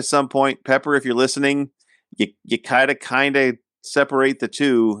suppose at some point, Pepper, if you're listening, you kind of separate the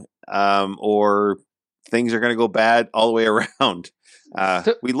two, or things are going to go bad all the way around.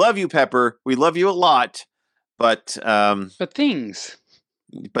 We love you, Pepper. We love you a lot, but things.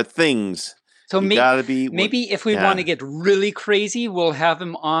 So So maybe if we want to get really crazy, we'll have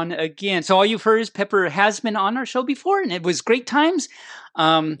him on again. So all you've heard is Pepper has been on our show before, and it was great times.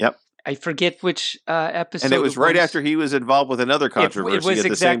 Yep. I forget which episode. And it was right after he was involved with another controversy at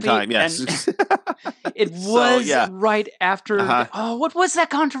the same time. Yes. It was right after. Oh, what was that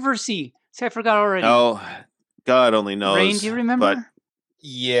controversy? See, I forgot already. Oh, God only knows. Rain, do you remember? But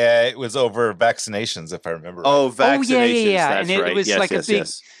Yeah, it was over vaccinations, if I remember. Oh, vaccinations. yeah. That's And it right. was yes, like a yes, big-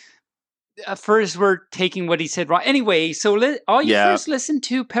 yes. First, we're taking what he said wrong. Anyway, so all you first listen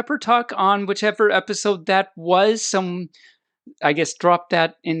to Pepper Talk on whichever episode that was. Some, I guess, drop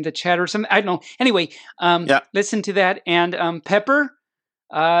that in the chat or something. I don't know. Anyway, listen to that. And Pepper,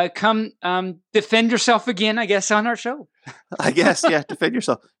 come defend yourself again, I guess, on our show. I guess, defend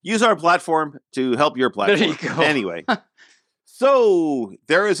yourself. Use our platform to help your platform. There you go. Anyway, so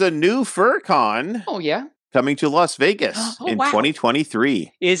there is a new FurCon. Oh, yeah. Coming to Las Vegas in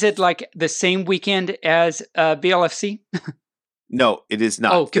 2023. Is it like the same weekend as BLFC? No, it is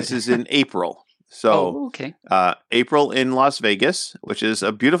not. Oh, good. This is in April. So, okay. April in Las Vegas, which is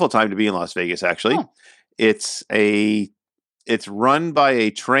a beautiful time to be in Las Vegas, actually. Oh. It's run by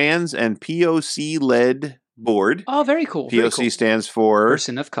a trans and POC-led board. Oh, very cool. POC stands for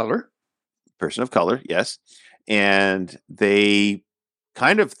Person of Color. Person of Color, yes. And they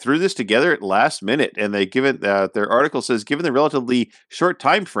kind of threw this together at last minute, and they their article says, given the relatively short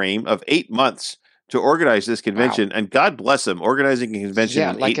time frame of 8 months to organize this convention, and God bless them, organizing a convention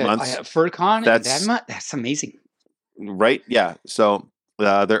in like 8 months. A FurCon, that's amazing. Right? Yeah. So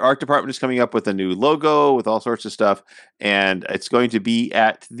their art department is coming up with a new logo with all sorts of stuff, and it's going to be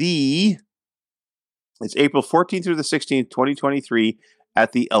at it's April 14th through the 16th, 2023,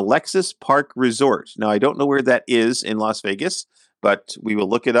 at the Alexis Park Resort. Now, I don't know where that is in Las Vegas, but we will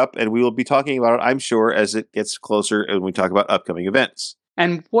look it up, and we will be talking about it, I'm sure, as it gets closer and we talk about upcoming events.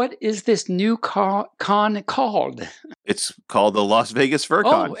 And what is this new con called? It's called the Las Vegas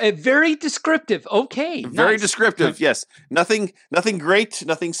FurCon. Oh, very descriptive. Okay. Very nice. descriptive, yes. Nothing great,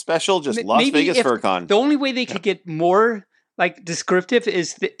 nothing special, just Las Vegas FurCon. The only way they could get more like descriptive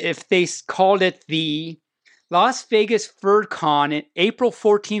is if they called it the Las Vegas FurCon, April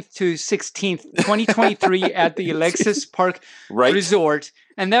 14th to 16th, 2023 at the Alexis Park Resort.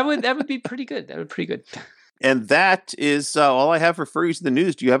 And that would be pretty good. That would be pretty good. And that is all I have for furries in the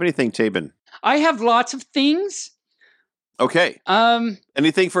news. Do you have anything, Tabin? I have lots of things. Okay.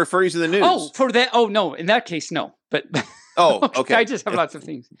 Anything for furries in the news? Oh, for that. Oh, no. In that case, no. But okay. I just have lots of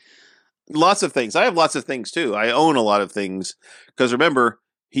things. Lots of things. I have lots of things too. I own a lot of things because remember,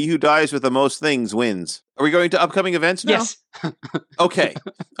 he who dies with the most things wins. Are we going to upcoming events now? Yes. Okay.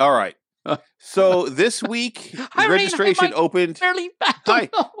 All right. So this week, registration opened. Hi.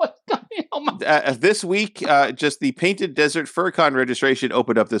 This week, just the Painted Desert FurCon registration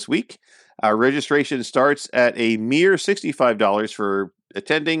opened up this week. Registration starts at a mere $65 for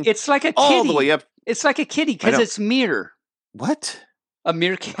attending. It's like a kitty. All the way up. It's like a kitty because it's mirror. What? A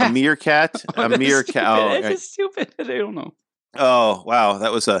meerkat. A meerkat. Oh, A that's meerkat. stupid. Oh, That's right. just stupid. I don't know. Oh, wow.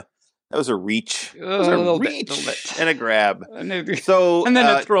 That was a reach. It was A a little bit, reach little bit. and a grab. And So, then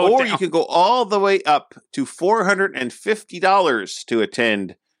a throw or down. you could go all the way up to $450 to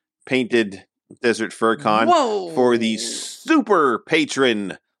attend Painted Desert Fur Con Whoa. for the super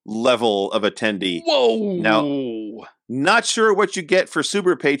patron level of attendee. Whoa. Now- Not sure what you get for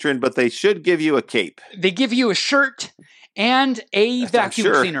super patron, but they should give you a cape, They give you a shirt and a Yes, I'm vacuum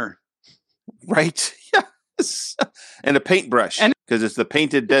sure. cleaner. right? Yes, and a paintbrush And- because it's the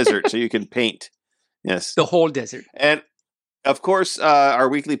painted desert, so you can paint. Yes, The whole desert. and of course, our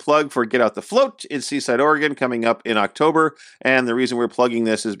weekly plug for Get Out the Float in Seaside, Oregon, coming up in October. And the reason we're plugging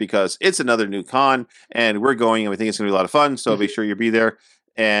this is because it's another new con, and we're going, and we think it's going to be a lot of fun. So be sure you be there.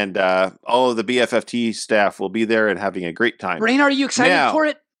 And all of the BFFT staff will be there and having a great time. Brain, are you excited Now- for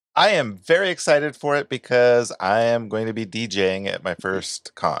it? I am very excited for it because I am going to be DJing at my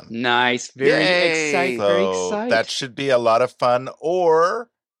first con. Nice. Very Yay. excited. So Very excited. that should be a lot of fun, or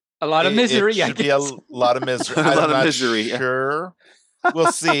a lot of misery. It I should be a guess. lot of misery. A lot I'm of not misery, yeah. Sure,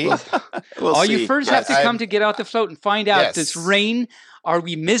 we'll see. We'll All see. you first Yes. have to come to Get Out the Float and find out Yes. this rain. Are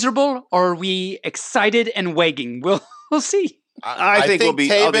we miserable or are we excited and wagging? We'll see. I think we'll be-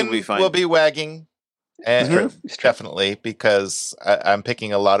 I think Taben we'll be fine. will be wagging, and Mhm. definitely because I'm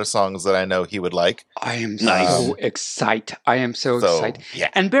picking a lot of songs that I know he would like. I am Nice. so excited. I am so So excited. yeah,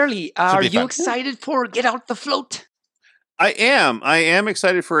 And Barely, are be you fun. excited for Get Out the Float? I am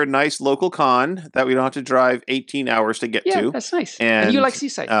excited for a nice local con that we don't have to drive 18 hours to get Yeah, to. that's nice. And you And, like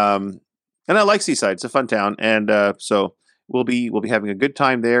Seaside. And I like Seaside. It's a fun town, and so we'll be having a good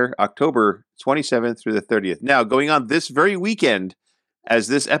time there, October 27th through the 30th. Now, going on this very weekend, as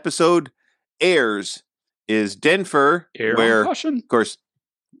this episode airs, is Denver, where Caution.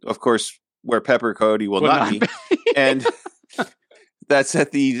 of course, where Pepper Cody will not be, and that's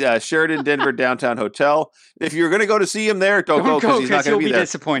at the Sheridan Denver Downtown Hotel. If you're going to go to see him there, don't go because he's not going you'll to be be there.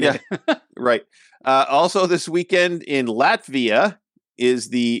 disappointed. Right. Also, this weekend in Latvia is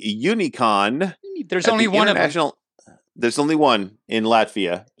the Unicon. There's at only the one of them. international. There's only one in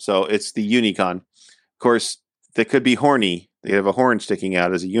Latvia, so it's the Unicon. Of course, they could be horny. They have a horn sticking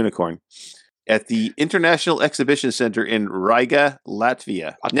out as a unicorn. At the International Exhibition Center in Riga,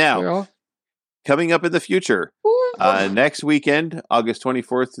 Latvia. Now, coming up in the future, next weekend, August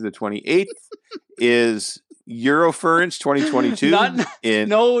 24th to the 28th, is Eurofurence 2022.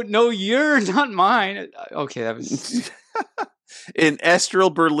 No, you're not mine. Okay, that was in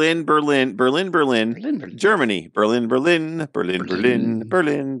Estrel, Berlin, Germany. Berlin.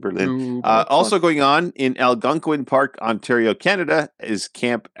 Also going on in Algonquin Park, Ontario, Canada, is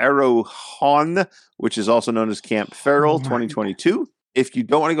Camp Arrowhawn, which is also known as Camp Farrell 2022. If you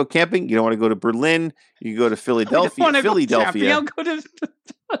don't want to go camping, you don't want to go to Berlin, you can go to Philadelphia. I'll go to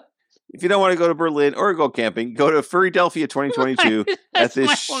If you don't want to go to Berlin or go camping, go to Philadelphia 2022 That's at my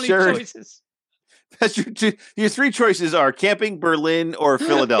this only Sheridan. choices. That's your three choices are camping, Berlin, or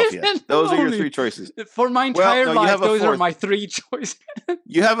Philadelphia. Those are your Only- three choices. For my entire no, you life, have a those are fourth. my three choices.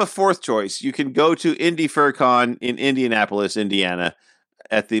 You have a fourth choice. You can go to Indy FurCon in Indianapolis, Indiana,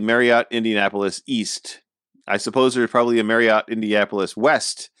 at the Marriott Indianapolis East. I suppose there's probably a Marriott Indianapolis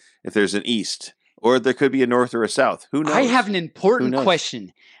West if there's an East, or there could be a North or a South. Who knows? I have an Who important knows?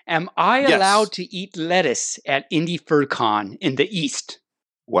 question. Am I Yes. allowed to eat lettuce at Indy FurCon in the East?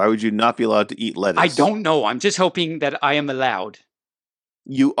 Why would you not be allowed to eat lettuce? I don't know. I'm just hoping that I am allowed.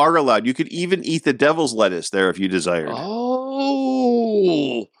 You are allowed. You could even eat the devil's lettuce there if you desired.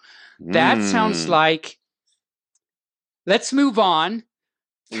 Oh, that sounds Mm. like. Let's move on.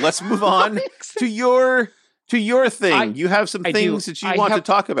 Let's move on to your thing. You have some I do. things that you I want to have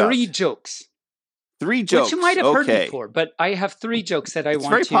talk about. Three jokes. Three jokes. Which you might have heard Okay. before, but I have three jokes that I It's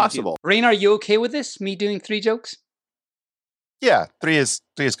want very to possible. do. Rain, are you okay with this? Me doing three jokes? Yeah, three is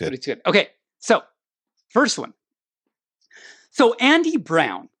good. It's good. Okay, so first one. So Andy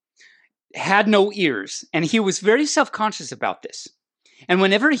Brown had no ears, and he was very self-conscious about this. And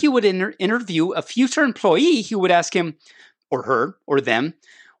whenever he would interview a future employee, he would ask him, or her, or them,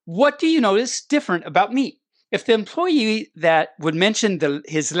 "What do you notice different about me?" If the employee that would mention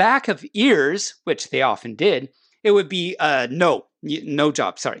his lack of ears, which they often did, it would be no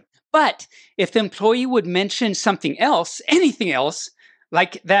job, sorry. But if the employee would mention something else, anything else,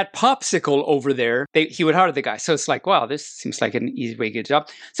 like that popsicle over there, he would hire the guy. So it's like, wow, this seems like an easy way to get a job.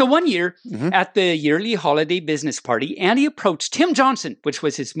 So one year Mhm. at the yearly holiday business party, Andy approached Tim Johnson, which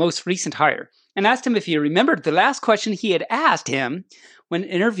was his most recent hire, and asked him if he remembered the last question he had asked him when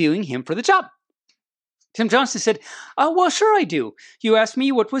interviewing him for the job. Tim Johnson said, "Oh, well, sure I do. You asked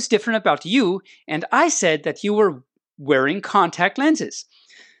me what was different about you, and I said that you were wearing contact lenses.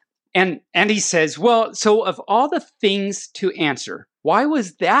 And he says, well, so of all the things to answer, why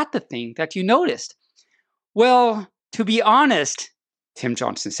was that the thing that you noticed? Well, to be honest, Tim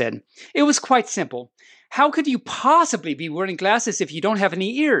Johnson said, it was quite simple. How could you possibly be wearing glasses if you don't have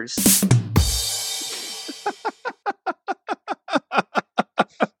any ears?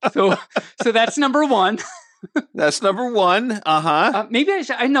 So that's number one. That's number one. Uh-huh. Maybe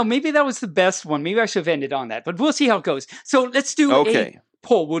maybe that was the best one. Maybe I should have ended on that, but we'll see how it goes. So let's do a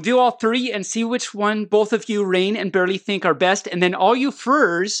poll. We'll do all three and see which one both of you, Rain and Barely, think are best. And then all you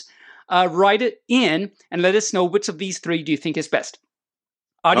furs write it in and let us know which of these three do you think is best.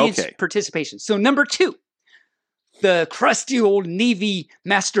 Audience participation. So number 2, the crusty old Navy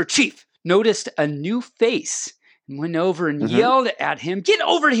Master Chief noticed a new face and went over and yelled at him, "Get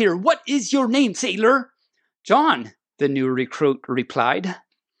over here! What is your name, sailor?" "John," the new recruit replied.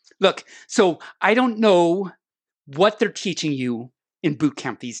 "Look, so I don't know what they're teaching you in boot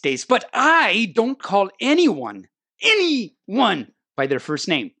camp these days, but I don't call anyone by their first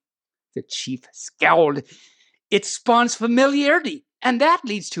name." The chief scowled. "It spawns familiarity, and that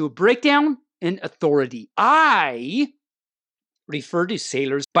leads to a breakdown in authority. I refer to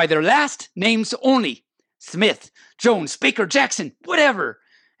sailors by their last names only. Smith, Jones, Baker, Jackson, whatever.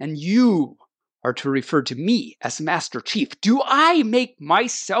 And you are to refer to me as Master Chief. Do I make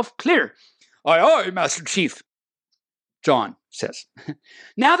myself clear?" "Aye, aye, Master Chief," John says.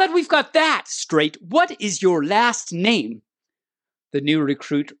 "Now that we've got that straight, what is your last name?" The new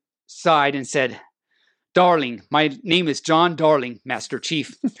recruit sighed and said, "Darling. My name is John Darling, Master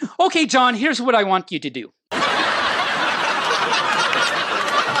Chief." "Okay, John, here's what I want you to do."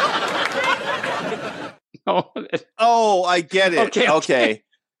 Oh, I get it. Okay.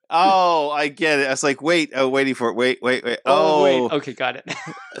 Oh, I get it. I was like, waiting for it. Wait. Oh, wait. Okay, got it.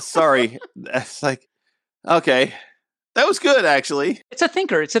 Sorry. It's like, okay. That was good, actually. It's a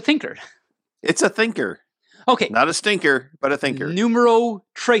thinker. It's a thinker. Okay. Not a stinker, but a thinker. Numero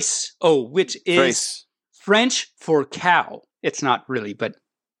tres, which is French for cow. It's not really, but...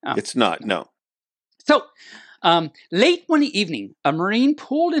 it's not, no. So, late one evening, a Marine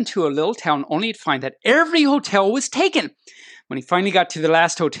pulled into a little town only to find that every hotel was taken. When he finally got to the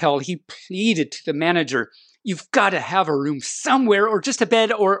last hotel, he pleaded to the manager, "You've got to have a room somewhere, or just a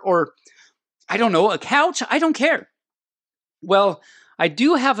bed, or I don't know, a couch? I don't care." "Well, I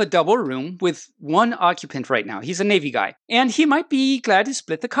do have a double room with one occupant right now. He's a Navy guy, and he might be glad to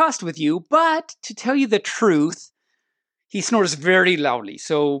split the cost with you, but to tell you the truth, he snores very loudly,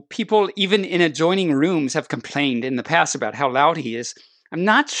 so people even in adjoining rooms have complained in the past about how loud he is. I'm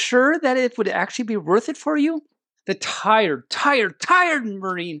not sure that it would actually be worth it for you." The tired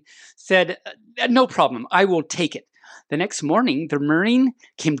Marine said, "No problem, I will take it." The next morning, the Marine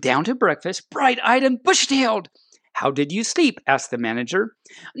came down to breakfast, bright-eyed and bush-tailed. "How did you sleep?" asked the manager.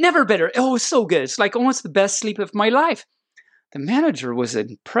 "Never better. Oh, so good. It's like almost the best sleep of my life." The manager was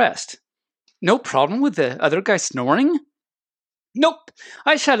impressed. "No problem with the other guy snoring?" "Nope.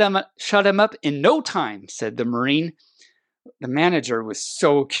 I shut him up in no time," said the Marine. The manager was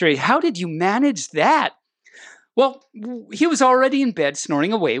so curious. "How did you manage that?" "Well, he was already in bed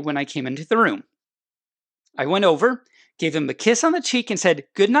snoring away when I came into the room. I went over, gave him a kiss on the cheek, and said,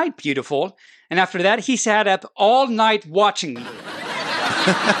 'Good night, beautiful.' And after that, he sat up all night watching me." And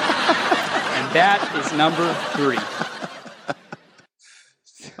that is number 3.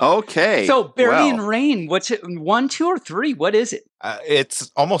 Okay. So, Barely and Rain, what's it? 1, 2, or 3? What is it?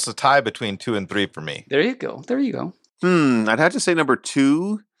 It's almost a tie between 2 and 3 for me. There you go. I'd have to say number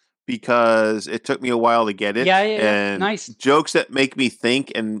 2 because it took me a while to get it. Yeah. And Nice. jokes that make me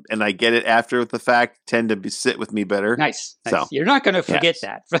think and I get it after the fact tend to sit with me better. Nice. So, You're not going to forget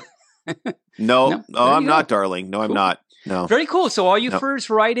that. No, I'm you not, go. darling. No, I'm Cool. not. No. Very cool. So all you No.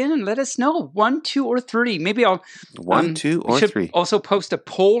 first write in and let us know 1, 2, or 3. Maybe I'll 1, 2, we or should 3. also post a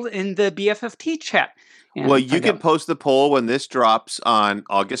poll in the BFFT chat. and Well, you find can out. post the poll when this drops on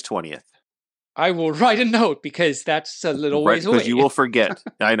August 20th. I will write a note because that's a little ways away. Because you will forget.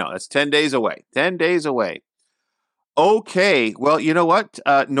 I know. That's 10 days away. 10 days away. Okay. Well, you know what?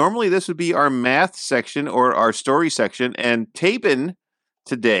 Normally this would be our math section or our story section. And Tabin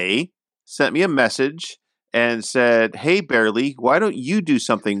today sent me a message and said, "Hey, Barely, why don't you do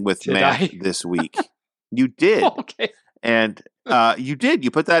something with Did math I? this week?" You did. Okay. And you did.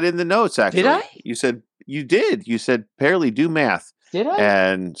 You put that in the notes, actually. Did I? You said, you did. You said, "Barely, do math." Did I?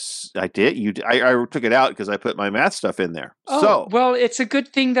 And I did. I took it out because I put my math stuff in there. Oh, So, well, it's a good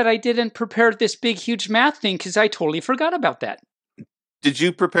thing that I didn't prepare this big, huge math thing because I totally forgot about that. did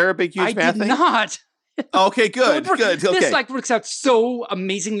you prepare a big, huge I math did thing? not. Okay, good, So it good. Okay. This works out so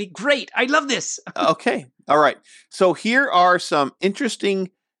amazingly great. I love this. Okay. All right. So here are some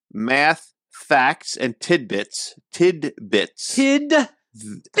interesting math facts and tidbits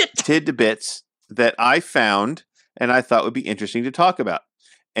that I found and I thought would be interesting to talk about.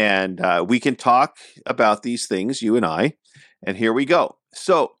 And we can talk about these things, you and I. And here we go.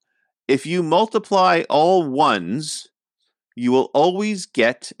 So if you multiply all ones, you will always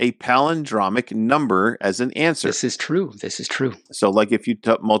get a palindromic number as an answer. This is true. So like if you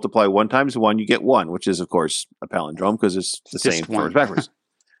multiply 1 times 1, you get 1, which is, of course, a palindrome because it's the Just same one. forwards backwards.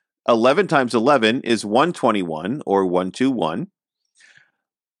 11 times 11 is 121 or 121.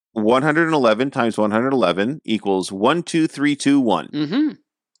 111 times 111 equals 12321. Mm-hmm.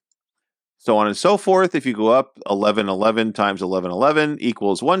 So on and so forth. If you go up, 1111 times 1111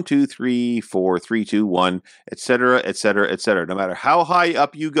 equals 1234321, etc., etc., etc. No matter how high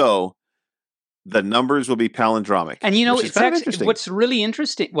up you go, the numbers will be palindromic. And you know, which is it's kind of actually interesting. what's really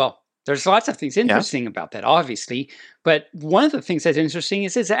interesting. Well, there's lots of things interesting about that, obviously. But one of the things that's interesting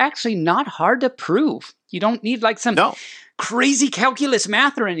is it's actually not hard to prove. You don't need like some crazy calculus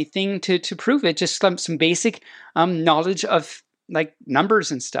math or anything to prove it. Just some basic knowledge of like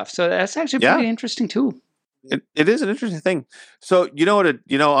numbers and stuff. So that's actually pretty interesting too. It is an interesting thing. So you know what?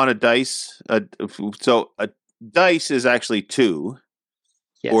 On a dice, so a dice is actually 2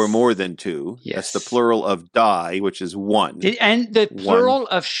 or more than 2. Yes. That's the plural of die, which is 1. And the plural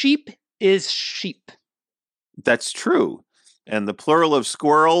of sheep is sheep. That's true. And the plural of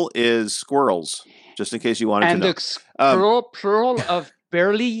squirrel is squirrels. Just in case you wanted to know. And the plural of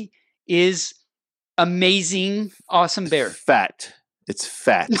barley is amazing, awesome bear. Fat. It's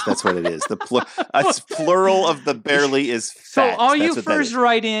fat. That's what it is. The plural of the barley is fat. So all That's you what first that is.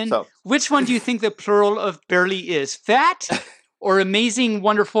 write in, which one do you think the plural of barley is? Fat or amazing,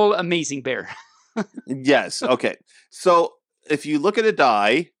 wonderful, amazing bear? Yes. Okay. So if you look at a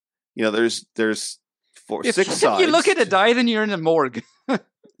die, there's 6 sides. If you look at a die, then you're in a morgue.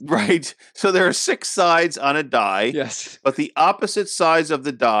 Right. So there are 6 sides on a die. Yes. But the opposite sides of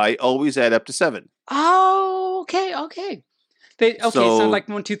the die always add up to 7. Oh, okay. So like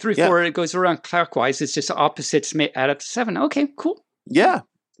 1, 2, 3, 4, it goes around clockwise. It's just opposites may add up to 7. Okay, cool. Yeah.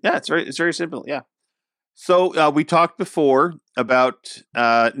 It's very simple. Yeah. So we talked before about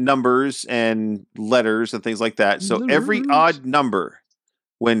numbers and letters and things like that. So every odd number,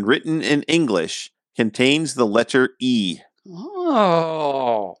 when written in English, contains the letter E.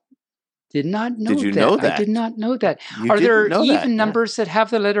 Oh, did not know that. Did you know that? I did not know that. You Are there didn't know that, even numbers that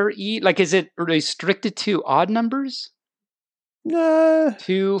have the letter E? Like, is it restricted to odd numbers?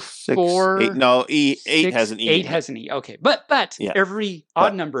 2, 6, 4, 8. No, E. 6, 8 has an E. 8 has an E. Okay, but every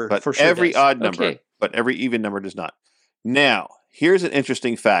odd number for sure. Every does. odd number, Okay. but every even number does not. Now, here's an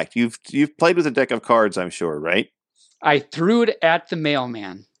interesting fact. You've played with a deck of cards, I'm sure, right? I threw it at the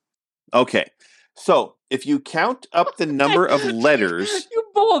mailman. Okay. So if you count up the number of letters. You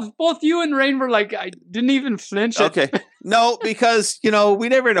both you and Rain were like, I didn't even flinch. Okay. No, because, we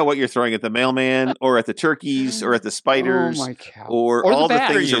never know what you're throwing at the mailman or at the turkeys or at the spiders Oh my cow. or Or the all the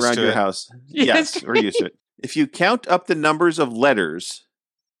bats. things We're used around to your it. house. Yes. Yes, we're used to it. If you count up the numbers of letters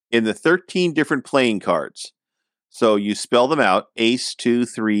in the 13 different playing cards, so you spell them out, ace, 2,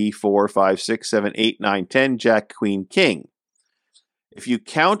 3, 4, 5, 6, 7, 8, 9, 10, jack, queen, king. If you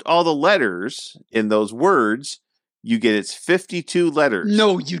count all the letters in those words, you get its 52 letters.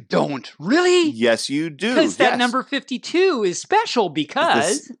 No, you don't. Really? Yes, you do. Because that Yes. number 52 is special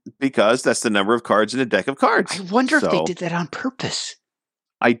because Because that's the number of cards in a deck of cards. I wonder if they So, did that on purpose.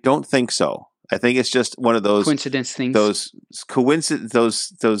 I don't think so. I think it's just one of those Coincidence things. those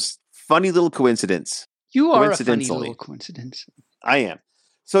funny little coincidence. You are a funny coincidentally. little coincidence. I am.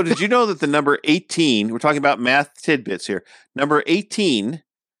 So did you know that the number 18, we're talking about math tidbits here, number 18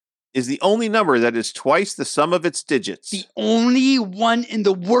 is the only number that is twice the sum of its digits. The only one in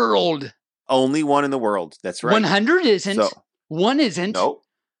the world. Only one in the world. That's right. 100 isn't. So, 1 isn't. nope.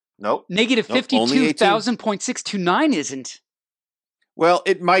 Negative Nope, only 18. 52,000.629 isn't. Well,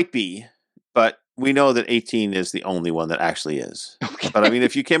 it might be, but we know that 18 is the only one that actually is. Okay. But I mean,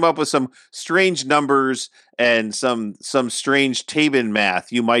 if you came up with some strange numbers and some strange Tabin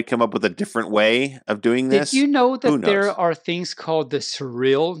math, you might come up with a different way of doing this. Did you know Who that knows? there are things called the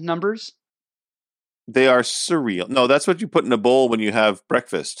surreal numbers? They are surreal. No, that's what you put in a bowl when you have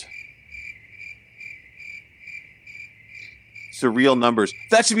breakfast. Surreal numbers.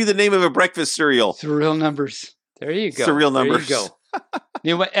 That should be the name of a breakfast cereal. Surreal numbers. There you go. Surreal numbers. There you go.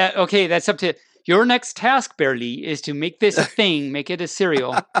 You know what, okay, that's up to your next task, Barely, is to make this a thing, make it a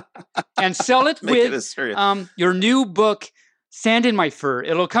cereal, and sell it Make it a with cereal. your new book, Sand in My Fur.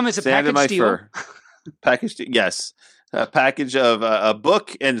 It'll come as a Sand in my package deal. fur. Yes. A package of a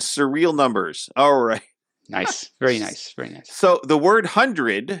book and surreal numbers. All right. Nice. Very nice. Very nice. So the word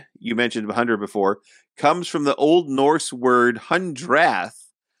 100, you mentioned 100 before, comes from the Old Norse word hundrath,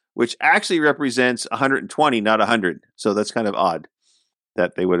 which actually represents 120, not 100. So that's kind of odd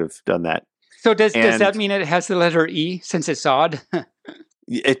that they would have done that. So does And- that mean it has the letter E since it's odd?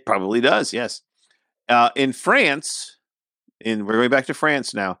 It probably does, yes. In France, we're going back to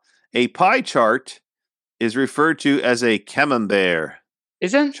France now, a pie chart is referred to as a camembert.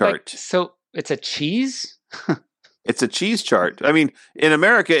 Isn't Chart. so it's a cheese? It's a cheese chart. I mean, in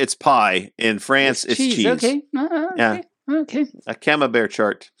America, it's pie. In France, it's cheese. Okay. Yeah. Okay. A camembert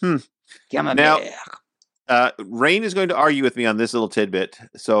chart. Camembert. Rain is going to argue with me on this little tidbit,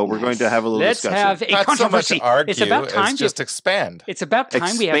 so we're going to have a little Let's discussion. have a Not so much controversy. argue, It's about time. as just expand. It's about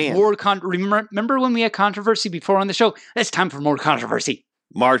time we have Expand. more remember when we had controversy before on the show? It's time for more controversy.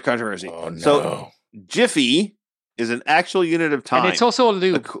 Marge controversy. Oh, no. So Jiffy is an actual unit of time. And it's also a A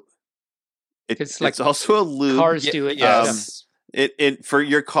lube. co- It's like it's also a lube. Cars Ye- do it. yes. It for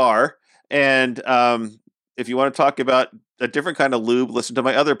your car. And if you want to talk about a different kind of lube, listen to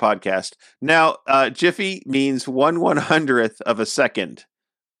my other podcast. Now, Jiffy means 1/100th of a second,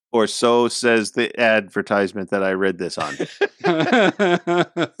 or so says the advertisement that I read this on.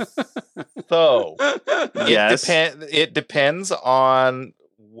 So Yes. it depends on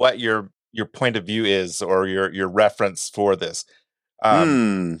what your point of view is, or your reference for this.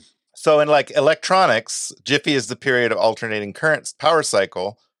 So in like electronics, Jiffy is the period of alternating current power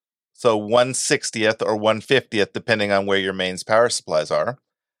cycle. So 1/60th or 1/50th, depending on where your mains power supplies are.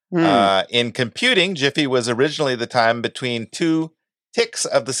 In computing, Jiffy was originally the time between 2 ticks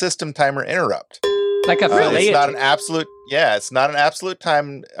of the system timer interrupt. like a fillet. It's not an absolute. Yeah, it's not an absolute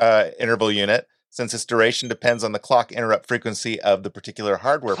time interval unit, since its duration depends on the clock interrupt frequency of the particular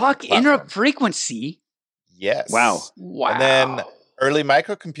hardware. Clock platform. interrupt frequency. Yes. Wow. Wow. And then early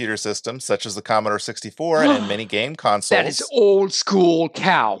microcomputer systems, such as the Commodore 64 and many game consoles. that is old school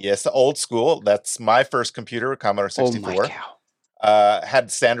cow. Yes, the old school. That's my first computer, a Commodore Oh 64. my cow.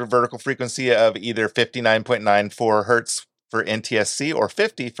 Had standard vertical frequency of either 59.94 hertz for NTSC or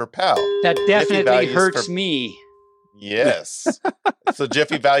 50 for PAL. That definitely values hurts for- me. Yes. So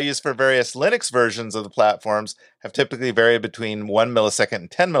Jiffy values for various Linux versions of the platforms have typically varied between 1 millisecond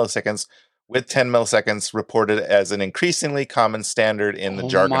and 10 milliseconds, with 10 milliseconds reported as an increasingly common standard in the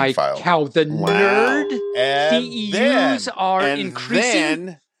jargon my file. cow. The Wow. nerd And CEUs are And increasing.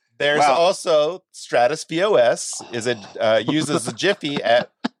 then There's Wow. also Stratus VOS uses the Jiffy at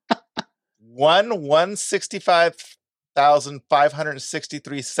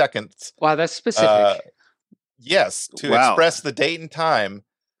 1/165,563 seconds. Wow, that's specific. Yes, to Wow. express the date and time.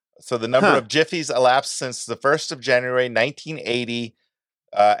 So the number Huh. of Jiffies elapsed since the 1st of January 1980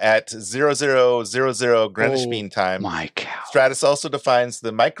 at 0000 Greenwich Oh, Mean Time. my cow. Stratus also defines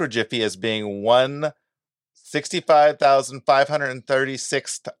the micro Jiffy as being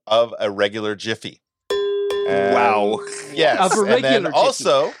 1/65,536th of a regular Jiffy. And- Wow. Yes. Of a and regular then Jiffy.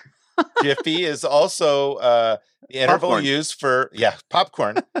 also, Jiffy is also the interval Popcorn. used for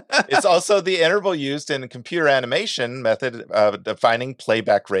popcorn. It's also the interval used in computer animation method defining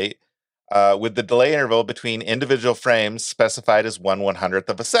playback rate with the delay interval between individual frames specified as 1/100th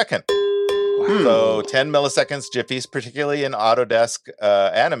of a second. So 10 milliseconds Jiffies, particularly in Autodesk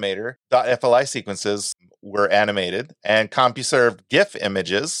Animator, .fli sequences were animated, and CompuServe GIF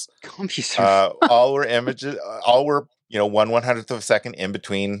images CompuServe. all were 1/100th of a second in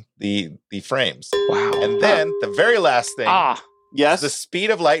between the frames. Wow. And then the very last thing, Yes. the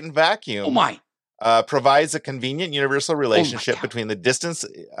speed of light and vacuum Oh my. provides a convenient universal relationship God. between the distance.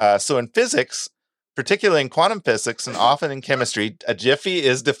 So in physics, particularly in quantum physics and often in chemistry, a Jiffy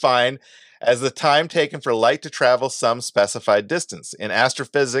is defined as the time taken for light to travel some specified distance. In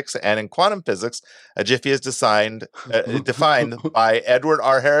astrophysics and in quantum physics, a Jiffy is defined by Edward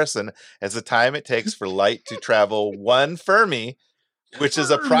R. Harrison as the time it takes for light to travel 1 Fermi, which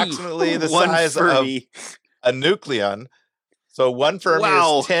is approximately the One size Fermi. of a nucleon. So 1 Fermi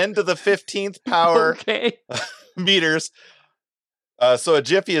Wow. is 10 to the 15th power Okay. meters. So a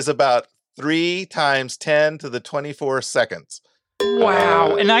Jiffy is about 3 times 10 to the 24 seconds.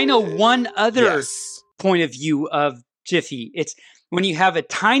 Wow. And I know one other Yes. point of view of Jiffy. It's when you have a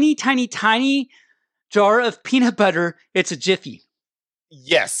tiny, tiny, tiny jar of peanut butter, it's a Jiffy.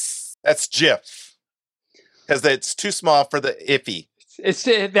 Yes. That's Jif. Because it's too small for the iffy. It's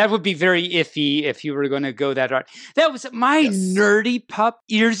that would be very iffy if you were going to go that route. That was my Yes. nerdy pup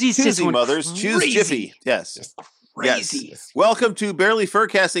earsies. just Choosy went mothers, choose crazy. Jiffy. Yes. Crazy. Yes. Welcome to Barely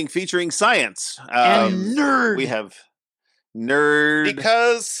Furcasting featuring science. And nerd. We have nerd.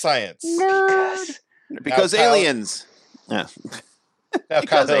 Because science. Because Because Kyle- aliens. Yeah. Now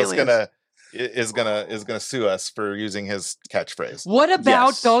Because Kyle aliens. is gonna sue us for using his catchphrase. What about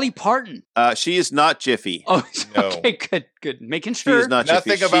Yes. Dolly Parton? She is not Jiffy. Oh, No. okay, good. Making She sure. is not Jiffy.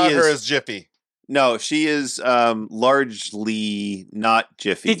 Nothing She about her is- is Jiffy. No, she is largely not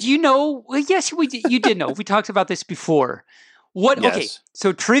Jiffy. Did you know? Well, yes, you did know. We talked about this before. What? Okay, Yes.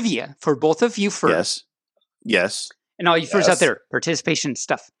 so trivia for both of you first, Yes. and all you first out Yes. there, participation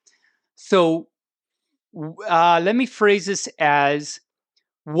stuff. So, let me phrase this as: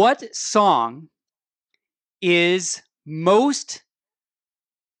 what song is most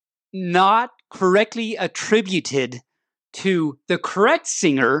not correctly attributed to the correct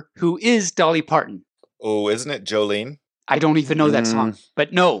singer, who is Dolly Parton? Oh, isn't it Jolene? I don't even know that song,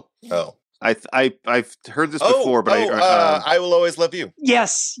 but no. Oh. I've heard this before, but I Will Always Love You.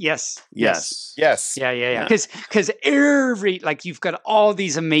 Yes. yes. Yes. Yeah. Yeah. Because every like you've got all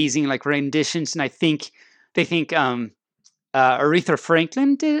these amazing like renditions, and I think they think Aretha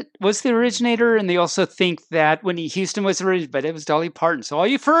Franklin was the originator, and they also think that Whitney Houston was the originator, but it was Dolly Parton. So all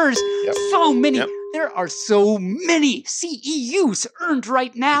you first, Yep. so many. Yep. There are so many CEUs earned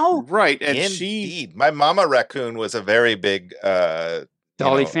right now. Right, and she Indeed. My mama raccoon was a very big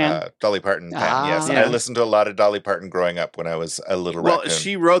Dolly fan? Dolly Parton fan. Ah. Yes, Yeah. I listened to a lot of Dolly Parton growing up when I was a little well, raccoon.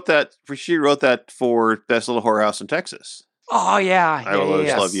 she wrote that. She wrote that for Best Little Whorehouse in Texas. Oh yeah, I will always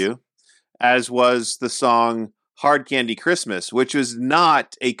yes. love you, as was the song "Hard Candy Christmas," which was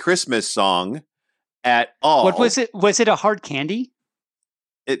not a Christmas song at all. What was it? Was it a hard candy?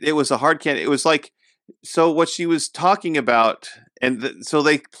 It was a hard candy. It was like, so what she was talking about, and so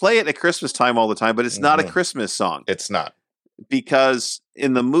they play it at Christmas time all the time, but it's not a Mhm. Christmas song. It's not. Because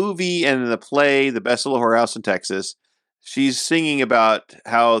in the movie and in the play, The Best Little Whorehouse in Texas, she's singing about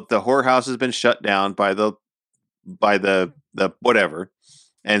how the whorehouse has been shut down by the whatever,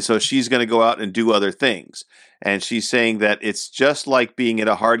 and so she's going to go out and do other things. And she's saying that it's just like being at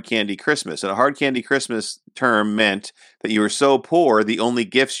a hard candy Christmas. And a hard candy Christmas term meant that you were so poor, the only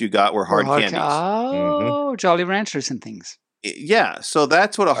gifts you got were hard candies. Oh, Jolly Ranchers and things. Yeah, so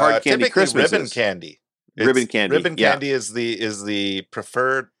that's what a hard candy typically Christmas ribbon is. candy. Ribbon candy, Ribbon yeah. candy is the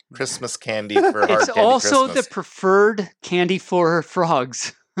preferred Christmas candy for hard It's candy also Christmas. the preferred candy for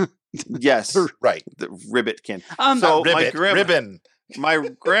frogs. Yes, right. the ribbit candy. Um, So my Ribbit, grandma, ribbon. my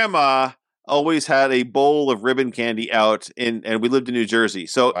grandma always had a bowl of ribbon candy out and we lived in New Jersey.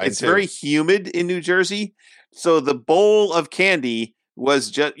 So Mine it's too. very humid in New Jersey. So the bowl of candy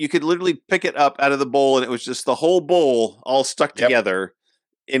was just, you could literally pick it up out of the bowl and it was just the whole bowl all stuck Yep. together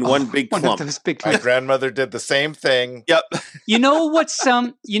in one big one clump. of those big My clumps. grandmother did the same thing. Yep. You know what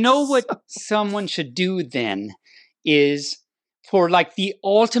someone should do then is for like the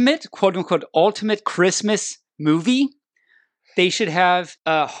ultimate, quote unquote, ultimate Christmas movie, they should have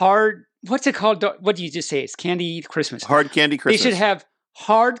a hard, what's it called? What do you just say? It's Candy Christmas. Hard candy Christmas. They should have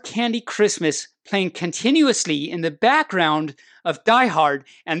Hard Candy Christmas playing continuously in the background of Die Hard,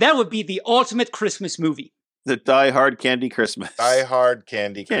 and that would be the ultimate Christmas movie. the Die Hard Candy Christmas. Die Hard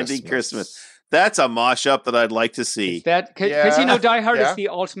Candy Candy Christmas. Christmas. That's a mosh up that I'd like to see. That because you know Die Hard Yeah. is the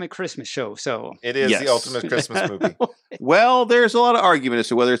ultimate Christmas show. So It is Yes. the ultimate Christmas movie. Well, there's a lot of argument as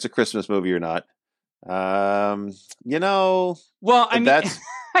to whether it's a Christmas movie or not. You know, well, I mean, that's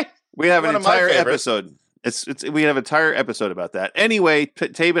we have an One of my entire favorites. episode. It's we have an entire episode about that. Anyway,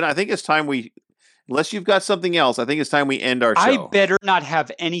 Tabin, I think it's time we, unless you've got something else, I think it's time we end our I show. better not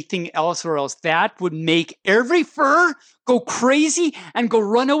have anything else, or else that would make every fur go crazy and go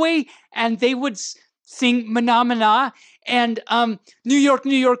run away, and they would sing "Mana Mana" and New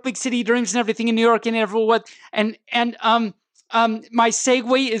York, big city dreams, and everything in New York and everyone. And my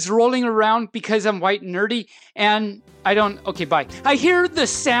Segway is rolling around because I'm white and nerdy, and I don't. Okay, bye. I hear the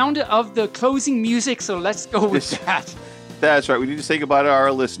sound of the closing music, so let's go with that. That's right. We need to say goodbye to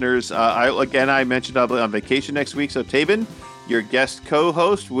our listeners. I mentioned I'll be on vacation next week. So Tabin, your guest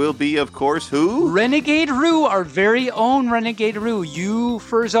co-host will be, of course, who? Renegade Roo, our very own Renegade Roo. You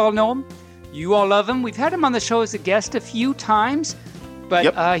furs all know him. You all love him. We've had him on the show as a guest a few times, but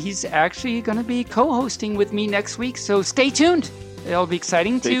Yep. he's actually going to be co-hosting with me next week. So stay tuned. It'll be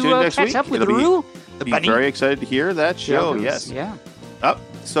exciting Stay to tuned next catch week. up with It'll be- Roo. The Be bunny. very excited to hear that show. Yeah, Yes. Yeah.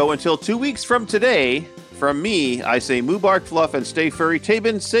 So until 2 weeks from today, from me, I say Mubark Fluff and stay furry.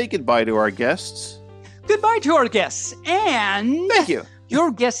 Tabin, say goodbye to our guests. Goodbye to our guests. And Thank you.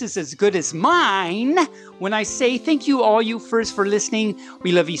 your guess is as good as mine when I say thank you all you first for listening,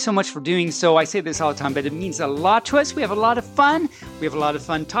 we love you so much for doing so. I say this all the time, but it means a lot to us. We have a lot of fun. We have a lot of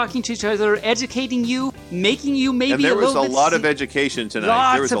fun talking to each other, educating you, making you maybe And there was a lot of education. education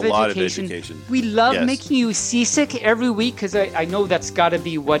tonight. There was a lot of education. We love Yes. making you seasick every week because I know that's got to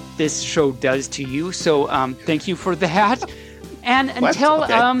be what this show does to you. So thank you for that. And until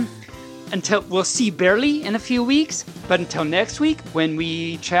Okay. until we'll see Barely in a few weeks, but until next week when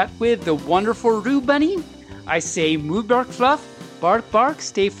we chat with the wonderful Roo Bunny, I say moo bark fluff, bark bark,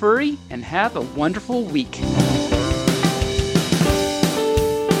 stay furry, and have a wonderful week.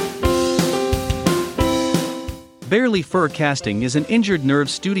 Barely Fur Casting is an Injured Nerve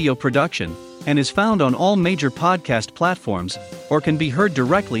studio production and is found on all major podcast platforms or can be heard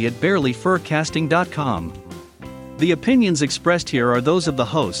directly at barelyfurcasting.com. The opinions expressed here are those of the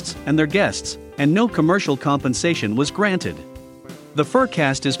hosts and their guests, and no commercial compensation was granted. The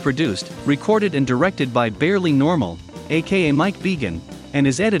Furcast is produced, recorded and directed by Barely Normal, aka Mike Began, and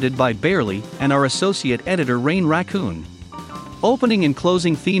is edited by Barely and our associate editor Rain Raccoon. Opening and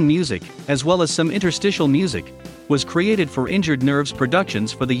closing theme music, as well as some interstitial music, was created for Injured Nerves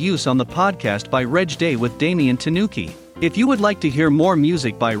Productions for the use on the podcast by Reg Day with Damian Tanuki. If you would like to hear more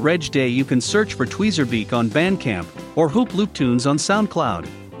music by Reg Day, you can search for Tweezerbeak on Bandcamp or Hoop Loop Tunes on SoundCloud.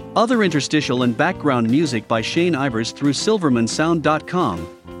 Other interstitial and background music by Shane Ivers through silvermansound.com,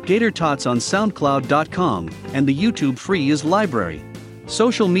 Gator Tots on soundcloud.com, and the YouTube Free is Library.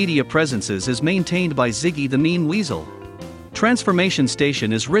 Social media presences is maintained by Ziggy the Mean Weasel. Transformation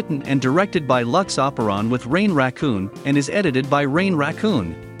Station is written and directed by Lux Operon with Rain Raccoon and is edited by Rain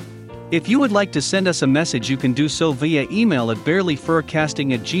Raccoon. If you would like to send us a message, you can do so via email at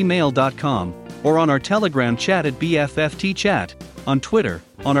barelyfurcasting@gmail.com or on our Telegram chat at BFFTchat, on Twitter,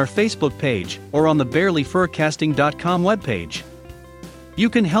 on our Facebook page, or on the barelyfurcasting.com webpage. You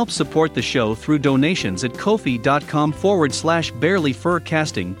can help support the show through donations at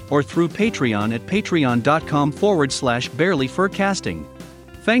ko-fi.com/barelyfurcasting or through Patreon at patreon.com/barelyfurcasting.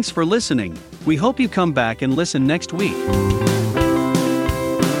 Thanks for listening. We hope you come back and listen next week.